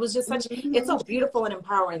girlfriends. It was just such, it's a beautiful and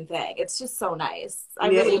empowering thing. It's just so nice. I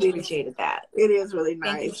really appreciated that. It is really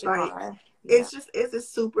nice. Thank you, it's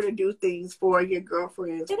just super to do things for your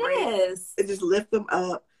girlfriends. It is. And just lift them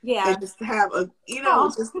up. Yeah. And just have a, you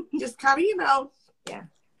know, just kind of, you know,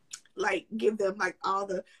 like give them like all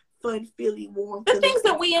the fun, feeling, warm. The things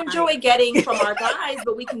that we enjoy getting from our guys,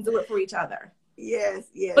 but we can do it for each other. Yes.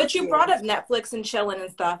 But you brought up Netflix and chilling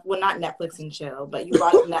and stuff. Well, not Netflix and chill, but you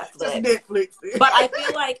brought up Netflix. But I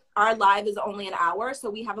feel like our live is only an hour, so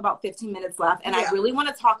we have about 15 minutes left. And I really want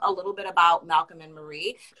to talk a little bit about Malcolm and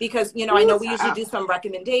Marie because, you know, I know we usually do some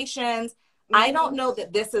recommendations. I don't know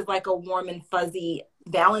that this is like a warm and fuzzy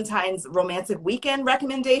Valentine's romantic weekend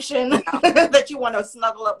recommendation that you want to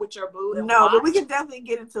snuggle up with your boo and watch. But we can definitely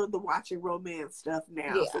get into the watching romance stuff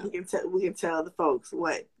now. So we can tell the folks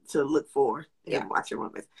what to look for in watching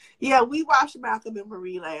romance. Yeah, we watched Malcolm and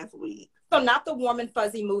Marie last week. So not the warm and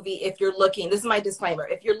fuzzy movie if you're looking, this is my disclaimer,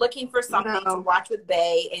 if you're looking for something to watch with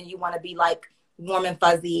Bae and you want to be like warm and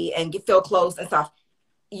fuzzy and feel close and stuff,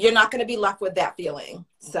 you're not going to be left with that feeling.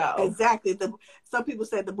 So exactly. Some people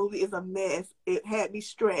said the movie is a mess. It had me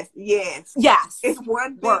stressed. Yes. It's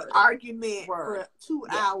one big argument for 2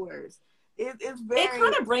 hours. It's very. It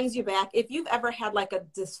kind of brings you back. If you've ever had like a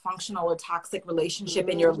dysfunctional or toxic relationship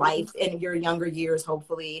in your life in your younger years,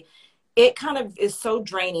 hopefully, it kind of is so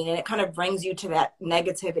draining and it kind of brings you to that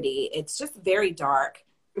negativity. It's just very dark.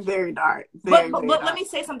 Very dark. But let me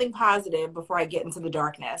say something positive before I get into the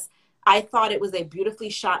darkness. I thought it was a beautifully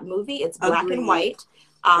shot movie. It's black and white.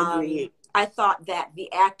 I thought that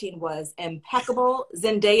the acting was impeccable.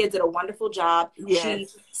 Zendaya did a wonderful job. Yes. She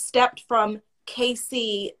stepped from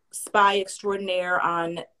Casey, spy extraordinaire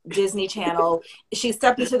on Disney Channel. She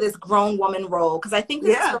stepped into this grown woman role because I think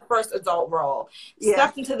this is her first adult role.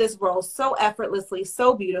 Stepped into this role so effortlessly,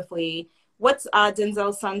 so beautifully. What's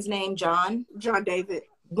Denzel's son's name? John David.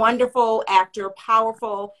 Wonderful actor,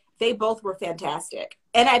 powerful. They both were fantastic.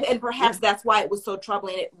 And perhaps that's why it was so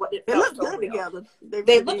troubling. It looked so good together.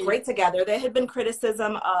 They looked great together. There had been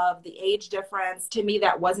criticism of the age difference. To me,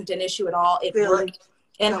 that wasn't an issue at all. It worked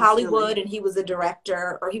in Hollywood, and he was a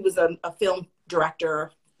director, or he was a film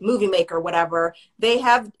director, movie maker, whatever. They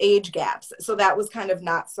have age gaps, so that was kind of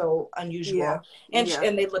not so unusual. And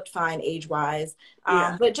they looked fine age-wise.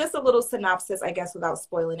 But just a little synopsis, I guess, without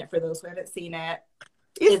spoiling it for those who haven't seen it.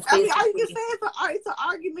 All you can say it's an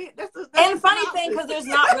argument. That's and funny thing, because there's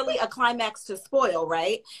not really a climax to spoil,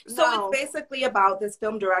 right? So it's basically about this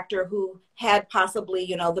film director who had possibly,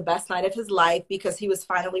 you know, the best night of his life because he was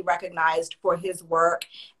finally recognized for his work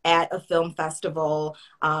at a film festival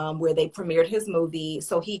where they premiered his movie.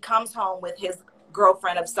 So he comes home with his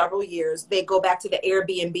girlfriend of several years. They go back to the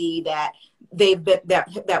Airbnb that they've been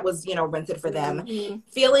that was, you know, rented for them,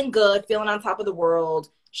 feeling good, feeling on top of the world.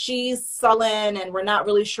 She's sullen, and we're not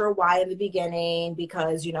really sure why in the beginning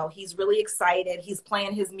because, you know, he's really excited. He's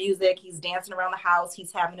playing his music. He's dancing around the house.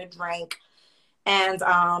 He's having a drink. And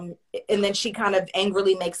then she kind of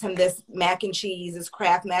angrily makes him this mac and cheese, this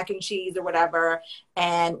Kraft mac and cheese or whatever.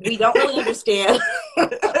 And we don't really understand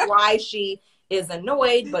why she is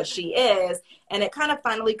annoyed, but she is. And it kind of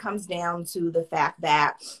finally comes down to the fact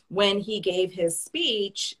that when he gave his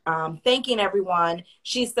speech, thanking everyone,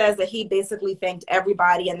 she says that he basically thanked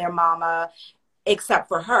everybody and their mama except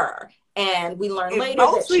for her. And we learn later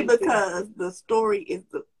mostly that because the story is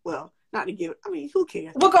not to give. I mean, who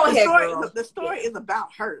cares? Well, go ahead, girl. The story is about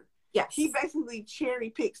her. Yes. He basically cherry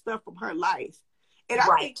picked stuff from her life, and I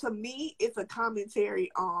think to me, it's a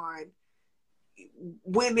commentary on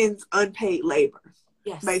women's unpaid labor.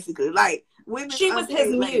 Yes. Basically, like women. She was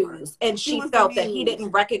his muse, and she felt that he didn't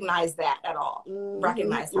recognize that at all.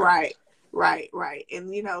 Recognize her. Right.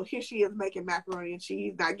 And here she is making macaroni and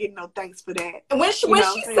cheese, not getting no thanks for that. And when she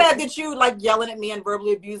said that you like yelling at me and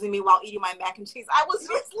verbally abusing me while eating my mac and cheese, I was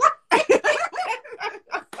just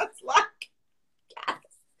like,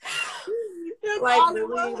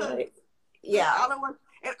 yeah.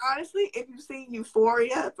 And honestly, if you've seen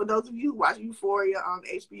Euphoria, for those of you who watch Euphoria on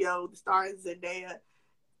HBO, the star is Zendaya.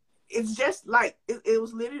 It's just like it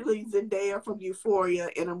was literally Zendaya from Euphoria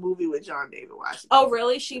in a movie with John David Washington. Oh,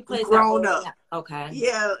 really? She plays grown up. Okay.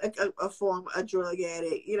 Yeah, a drug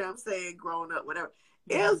addict. You know what I'm saying? Grown up, whatever.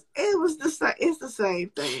 It was the same. It's the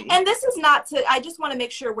same thing. And this is not to. I just want to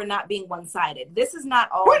make sure we're not being one-sided. This is not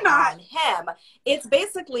all on him. It's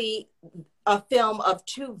basically a film of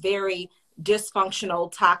two very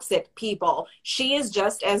dysfunctional, toxic people. She is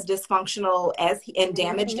just as dysfunctional and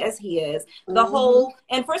damaged as he is. The whole,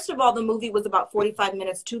 and first of all, the movie was about 45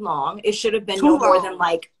 minutes too long. It should have been no more than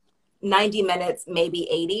like 90 minutes, maybe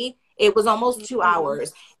 80. It was almost 2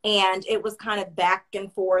 hours, and it was kind of back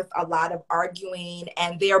and forth, a lot of arguing,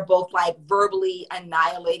 and they're both like verbally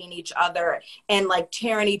annihilating each other and like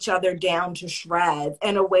tearing each other down to shreds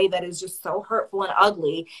in a way that is just so hurtful and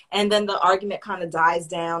ugly. And then the argument kind of dies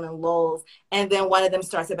down and lulls, and then one of them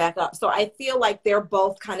starts to back up. So I feel like they're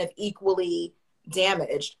both kind of equally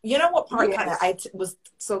damaged. You know what part kind of was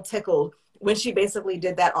so tickled? When she basically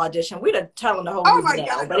did that audition, we'd have telling the whole movie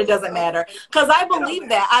now, but it doesn't matter. Because I believe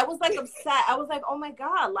that. I was like upset. I was like, oh my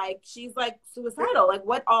God, like she's like suicidal. Like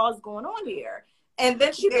what all is going on here? And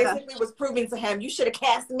then she basically was proving to him, you should have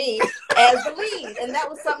cast me as the lead. And that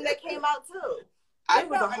was something that came out too. It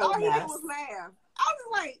was a whole mess. I was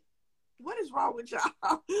like, what is wrong with y'all?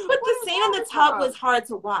 But the scene in the tub was hard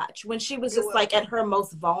to watch when she was just like at her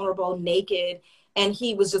most vulnerable, naked, and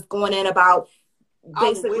he was just going in about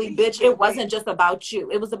basically, bitch, it wasn't just about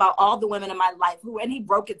you. It was about all the women in my life and he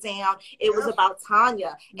broke it down. It was about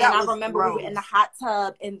Tanya. And I remember we were in the hot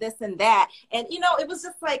tub and this and that. And, it was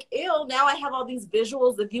just like, ew, now I have all these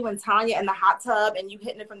visuals of you and Tanya in the hot tub and you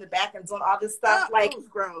hitting it from the back and doing all this stuff. Like, it was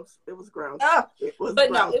gross. It was gross. No, it was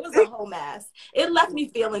a whole mess. It left me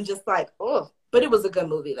feeling just like, oh, but it was a good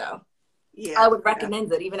movie though. Yeah, I would recommend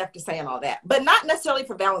it even after saying all that, but not necessarily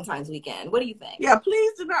for Valentine's weekend. What do you think? Yeah,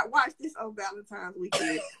 please do not watch this on Valentine's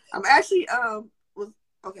weekend. I'm actually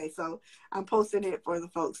so I'm posting it for the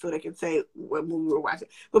folks so they can say what movie we're watching.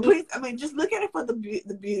 But please, just look at it for the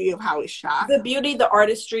beauty of how it's shot, the beauty, the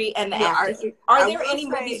artistry, and the acting. Are there any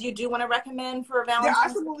movies you do want to recommend for Valentine's? There are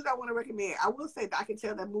some movies I want to recommend. I will say that I can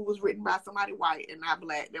tell that movie was written by somebody white and not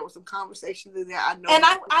black. There was some conversations in there. I know, and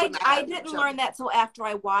I didn't learn that till after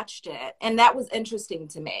I watched it, and that was interesting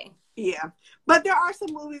to me. Yeah, but there are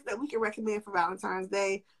some movies that we can recommend for Valentine's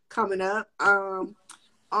Day coming up.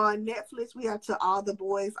 On Netflix, we have To All the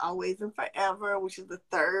Boys, Always and Forever, which is the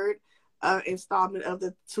third installment of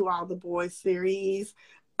the To All the Boys series.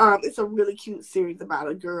 It's a really cute series about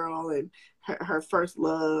a girl and her first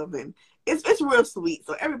love, and it's real sweet.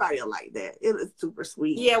 So everybody will like that. It is super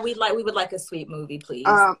sweet. Yeah, we would like a sweet movie, please.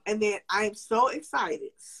 And then I'm so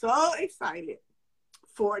excited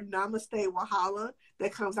for Namaste Wahala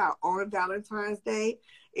that comes out on Valentine's Day.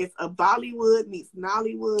 It's a Bollywood meets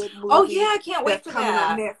Nollywood movie. Oh yeah, I can't wait for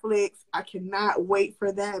that. Coming on Netflix. I cannot wait for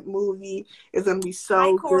that movie. It's gonna be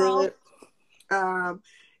so good.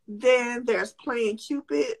 Then there's Playing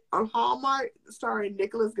Cupid on Hallmark, starring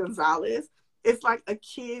Nicholas Gonzalez. It's like a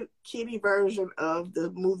kiddie version of the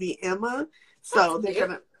movie Emma. So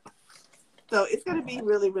So it's going to be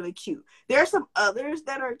really, really cute. There are some others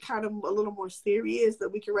that are kind of a little more serious that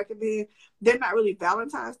we can recommend. They're not really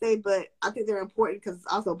Valentine's Day, but I think they're important because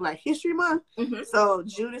it's also Black History Month. Mm-hmm. So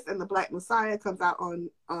Judas and the Black Messiah comes out on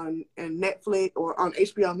Netflix or on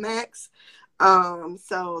HBO Max.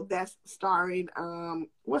 So that's starring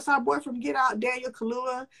what's our boy from Get Out, Daniel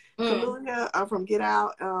Kaluuya from Get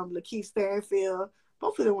Out, Lakeith Stanfield.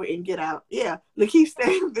 Both of them were in Get Out. Yeah, Lakeith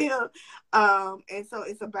Stanfield. And so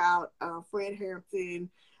it's about Fred Hampton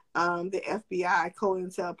the FBI,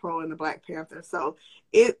 COINTELPRO, and the Black Panther. So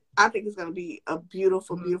I think it's going to be a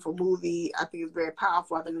beautiful, beautiful movie. I think it's very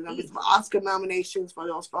powerful. I think there's going to be some Oscar nominations for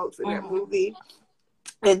those folks in that movie.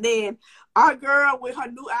 And then our girl with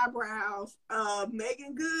her new eyebrows,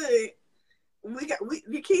 Megan Good.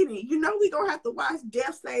 Bikini, you know we gonna have to watch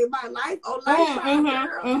Death Saved My Life on Lifetime,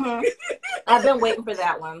 girl. I've been waiting for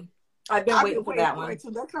that one. I've been waiting for that one.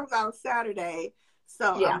 So that comes out on Saturday.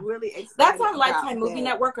 So yeah. I'm really excited. That's on Lifetime Movie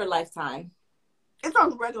Network or Lifetime? It's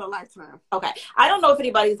on regular Lifetime. Okay. I don't know if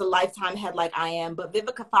anybody's a Lifetime head like I am, but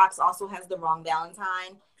Vivica Fox also has The Wrong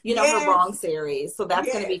Valentine. You know, her Wrong series. So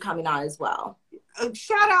that's going to be coming out as well.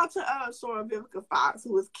 Shout out to Sora Vivica Fox,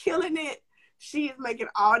 who is killing it. She is making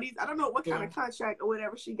all these, I don't know what kind of contract or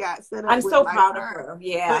whatever she got set up. I'm so proud of her.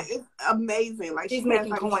 Yeah. But it's amazing. Like she's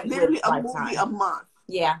making coins literally a movie a month.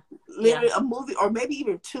 Yeah. Literally a movie or maybe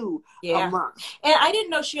even two a month. And I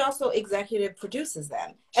didn't know she also executive produces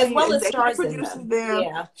them as well as stars in them.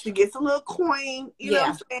 Yeah. She gets a little coin, you know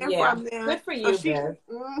what I'm saying, from them. Good for you,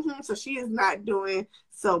 so she is not doing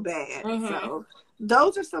so bad. So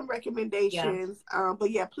those are some recommendations.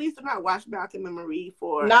 But yeah, please do not watch Malcolm and Marie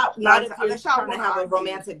for not if you're trying to have a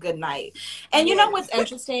romantic good night. And you know what's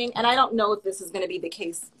interesting, and I don't know if this is going to be the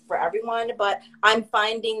case for everyone, but I'm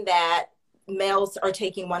finding that males are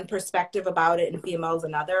taking one perspective about it and females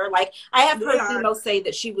another. Like I have heard females say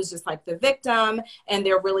that she was just like the victim, and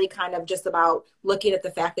they're really kind of just about looking at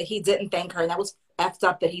the fact that he didn't thank her, and that was effed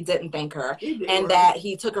up that he didn't thank her, and that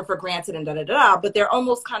he took her for granted and da-da-da. But they're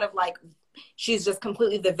almost kind of like she's just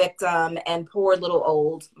completely the victim and poor little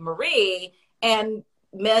old Marie. And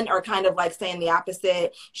men are kind of like saying the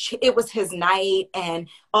opposite. It was his night, and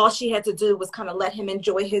all she had to do was kind of let him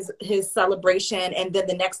enjoy his celebration. And then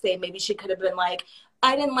the next day, maybe she could have been like,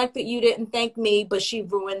 I didn't like that you didn't thank me, but she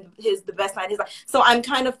ruined the best night of his life. So I'm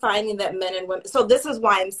kind of finding that men and women, so this is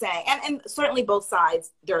why I'm saying, and certainly both sides,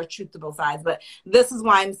 there are truth to both sides, but this is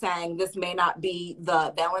why I'm saying this may not be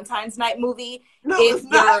the Valentine's night movie. No,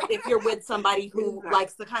 if you're with somebody who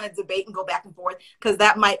likes to kind of debate and go back and forth, because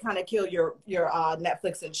that might kind of kill your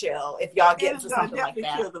Netflix and chill if y'all get into something like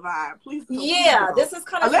that. Kill the vibe. Please this is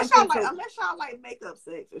kind of unless y'all like makeup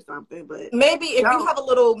sex or something, but maybe if you have a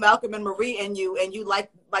little Malcolm and Marie in you and you like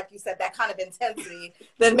you said, that kind of intensity,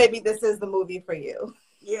 then maybe this is the movie for you.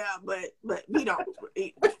 Yeah, but we don't.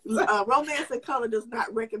 Romance in Color does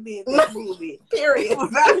not recommend this movie. Period. Oh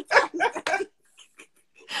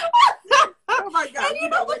my God! And you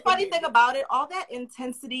know the funny thing about it? All that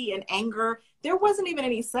intensity and anger, there wasn't even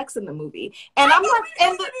any sex in the movie. And I'm like,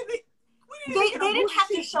 and they didn't have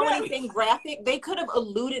to show anything graphic. They could have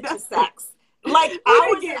alluded to sex, like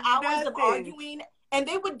hours and hours of arguing. And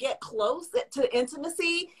they would get close to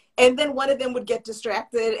intimacy, and then one of them would get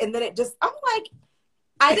distracted, and then it just, I'm like,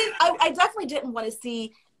 I definitely didn't want to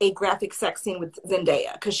see a graphic sex scene with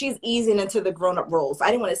Zendaya, because she's easing into the grown-up roles. I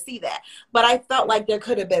didn't want to see that. But I felt like there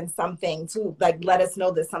could have been something to, like, let us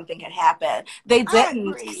know that something had happened. They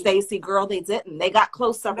didn't, Stacey, girl, they didn't. They got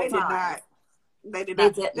close several times. They did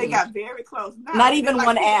not. They got very close. Not even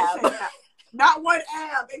one ab. Not one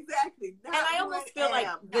ab, exactly. And I almost feel like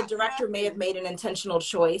the director may have made an intentional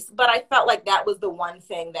choice, but I felt like that was the one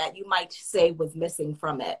thing that you might say was missing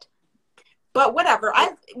from it. But whatever.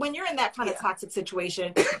 When you're in that kind of toxic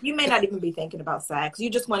situation, you may not even be thinking about sex. You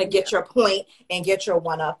just want to get your point and get your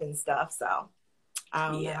one-up and stuff. So,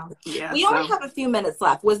 I don't know. Yeah, we only have a few minutes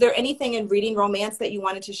left. Was there anything in reading romance that you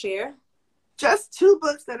wanted to share? Just 2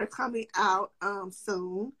 books that are coming out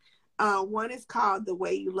soon. One is called The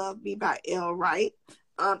Way You Love Me by Elle Wright.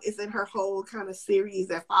 It's in her whole kind of series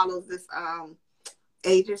that follows this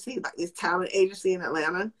agency, like this talent agency in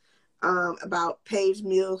Atlanta, about Paige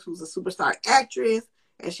Mills, who's a superstar actress,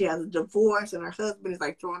 and she has a divorce, and her husband is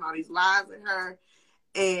like throwing all these lies at her.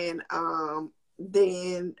 And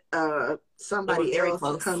then somebody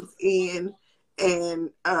else comes in, and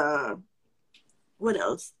what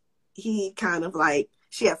else? He kind of like,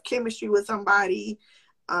 she has chemistry with somebody.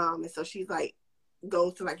 And so she's like,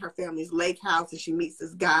 goes to like her family's lake house, and she meets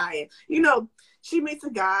this guy, and you know, she meets a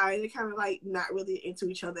guy, and they kind of like not really into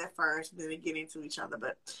each other at first, and then they get into each other.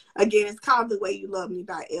 But again, it's called The Way You Love Me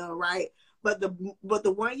by Elle Wright. But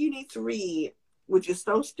the one you need to read, which is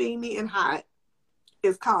so steamy and hot,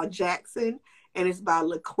 is called Jackson, and it's by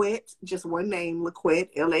LaQuette, just one name,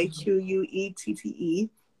 LaQuette, LaQuette.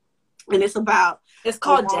 And it's about, it's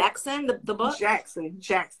called Jackson, the book? Jackson,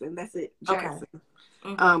 that's it. Jackson. Okay.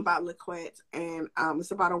 By LaQuette, and it's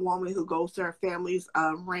about a woman who goes to her family's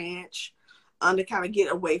ranch to kind of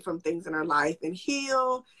get away from things in her life and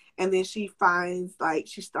heal. And then she finds, like,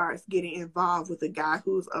 she starts getting involved with a guy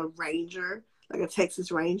who's a ranger, like a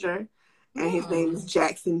Texas Ranger. and his name is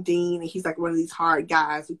Jackson Dean, and he's like one of these hard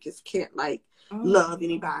guys who just can't like love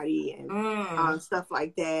anybody and stuff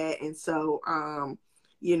like that. And so,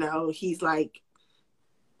 you know, he's like,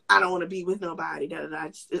 I don't want to be with nobody.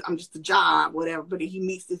 I'm just a job, whatever. But he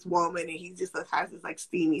meets this woman, and he just has this like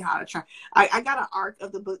steamy how to try. I got an arc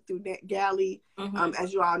of the book through NetGalley.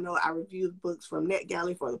 As you all know, I reviewed books from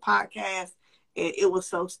NetGalley for the podcast, and it was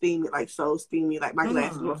so steamy, like my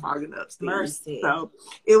glasses were fogging up. Steamy. Mercy. So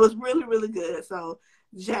it was really, really good. So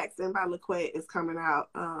Jackson by LaQuette is coming out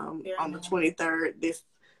on the 23rd this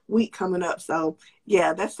week coming up. So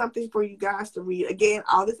yeah, that's something for you guys to read. Again,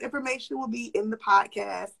 all this information will be in the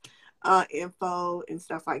podcast info and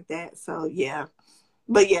stuff like that. So yeah,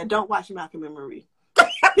 but yeah, don't watch Malcolm and Marie. Not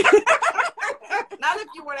if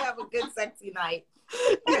you want to have a good sexy night.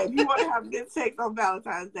 Yeah, if you want to have good sex on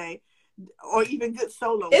Valentine's Day, or even good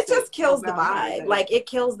solo. It just kills the vibe. Like it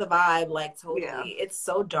kills the vibe. Like totally. Yeah. It's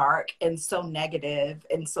so dark and so negative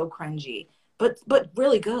and so cringy, but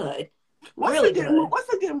really good. What's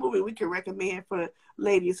a good movie we can recommend for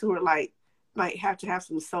ladies who are like might have to have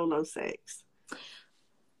some solo sex?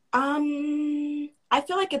 I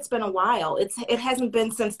feel like it's been a while. It hasn't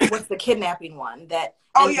been since what's the kidnapping one that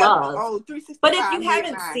Love. 365. But if you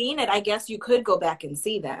haven't seen it, I guess you could go back and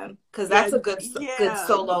see them because that's a good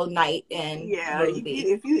solo night in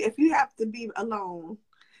movie. If you have to be alone,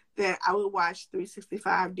 then I would watch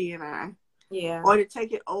 365 DNI. Yeah. Or to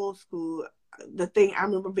take it old school, the thing I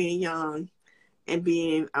remember being young and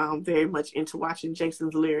being very much into watching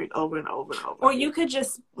Jason's Lyric over and over and over. Or you could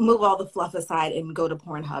just move all the fluff aside and go to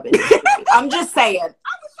Pornhub. I'm just saying. I was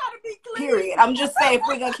trying to be clear. Period. I'm just saying, if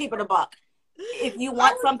we're going to keep it a buck. If you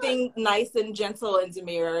want something nice and gentle and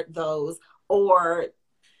demure, those. Or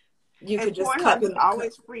you could just cut them.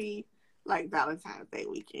 Always free, like Valentine's Day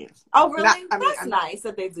weekends. Oh, really? That's nice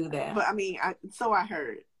that they do that. But I mean, so I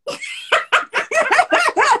heard.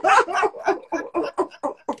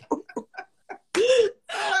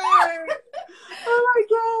 Oh my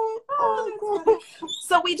God.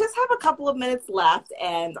 So we just have a couple of minutes left,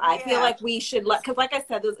 and I feel like we should because like I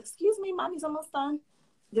said, excuse me, mommy's almost done.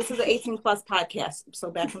 This is an 18+ podcast, so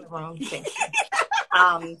back in the room.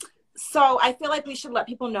 So I feel like we should let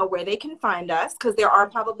people know where they can find us, because there are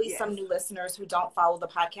probably some new listeners who don't follow the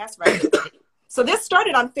podcast regularly. So this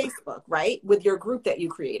started on Facebook, right? With your group that you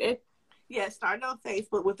created. Yeah, started on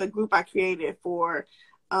Facebook with a group I created for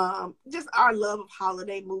just our love of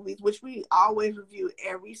holiday movies, which we always review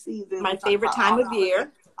every season. My favorite time of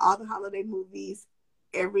year. All the holiday movies.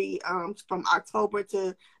 Every from October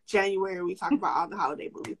to January, we talk about all the holiday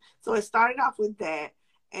movies. So it started off with that,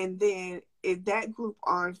 and then that group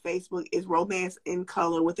on Facebook is Romance in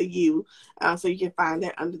Color with a U. So you can find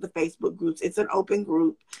that under the Facebook groups. It's an open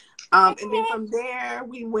group. And then from there,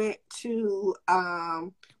 we went to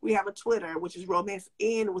we have a Twitter, which is Romance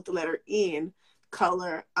In with the letter N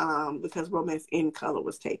Color, because Romance in Color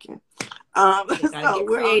was taken. So you're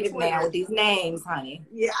creative now with these names, honey.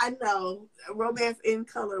 Yeah, I know. Romance in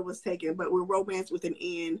Color was taken, but we're Romance with an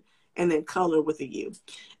N and then Color with a U.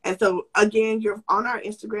 And so again, you're on our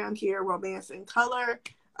Instagram here, Romance in Color.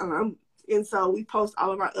 And so we post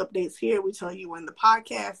all of our updates here. We tell you when the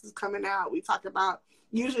podcast is coming out. We talk about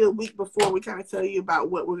usually a week before. We kind of tell you about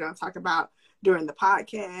what we're going to talk about during the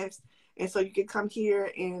podcast. And so you can come here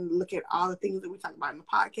and look at all the things that we talk about in the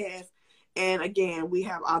podcast. And again, we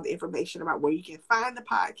have all the information about where you can find the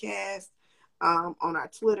podcast on our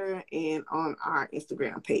Twitter and on our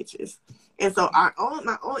Instagram pages. And so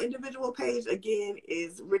my own individual page, again,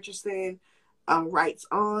 is Richardson Writes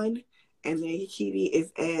On. And then Hikiti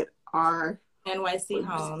is at our NYC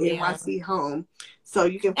Home. NYC Home. So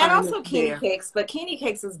you can find and also Keeny Cakes, but Keeny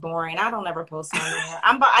Cakes is boring. I don't ever post on there.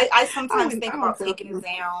 I sometimes think about taking it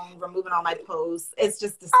down, removing all my posts. It's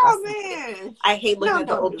just disgusting. Oh man, I hate looking at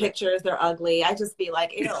the old pictures. They're ugly. I just be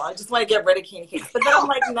like, ew, I just want to get rid of Keeny Cakes. But then I'm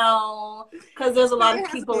like, no, because there's a lot of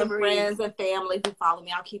people and friends and family who follow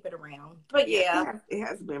me. I'll keep it around. But yeah, it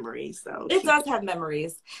has memories. So it does have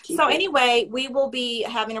memories. So anyway, we will be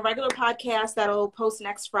having a regular podcast that'll post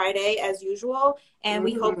next Friday as usual. And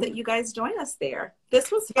we hope that you guys join us there.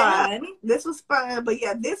 This was fun. This was fun. But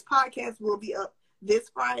yeah, this podcast will be up this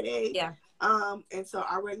Friday. Yeah. And so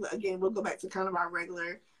we'll go back to kind of our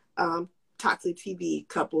regular Toxic TV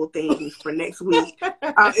couple things for next week.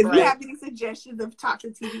 If you have any suggestions of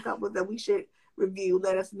Toxic TV couples that we should review,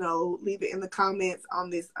 let us know. Leave it in the comments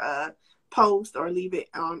on this post or leave it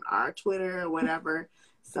on our Twitter or whatever.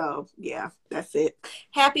 So, yeah, that's it.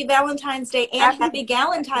 Happy Valentine's Day and happy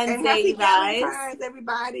Galentine's Day, you guys. Valentine's,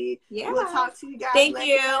 everybody. Yeah. We'll talk to you guys Thank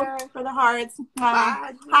later. you for the hearts.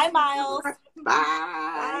 Bye. Hi, Miles.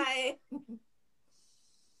 Bye. Bye.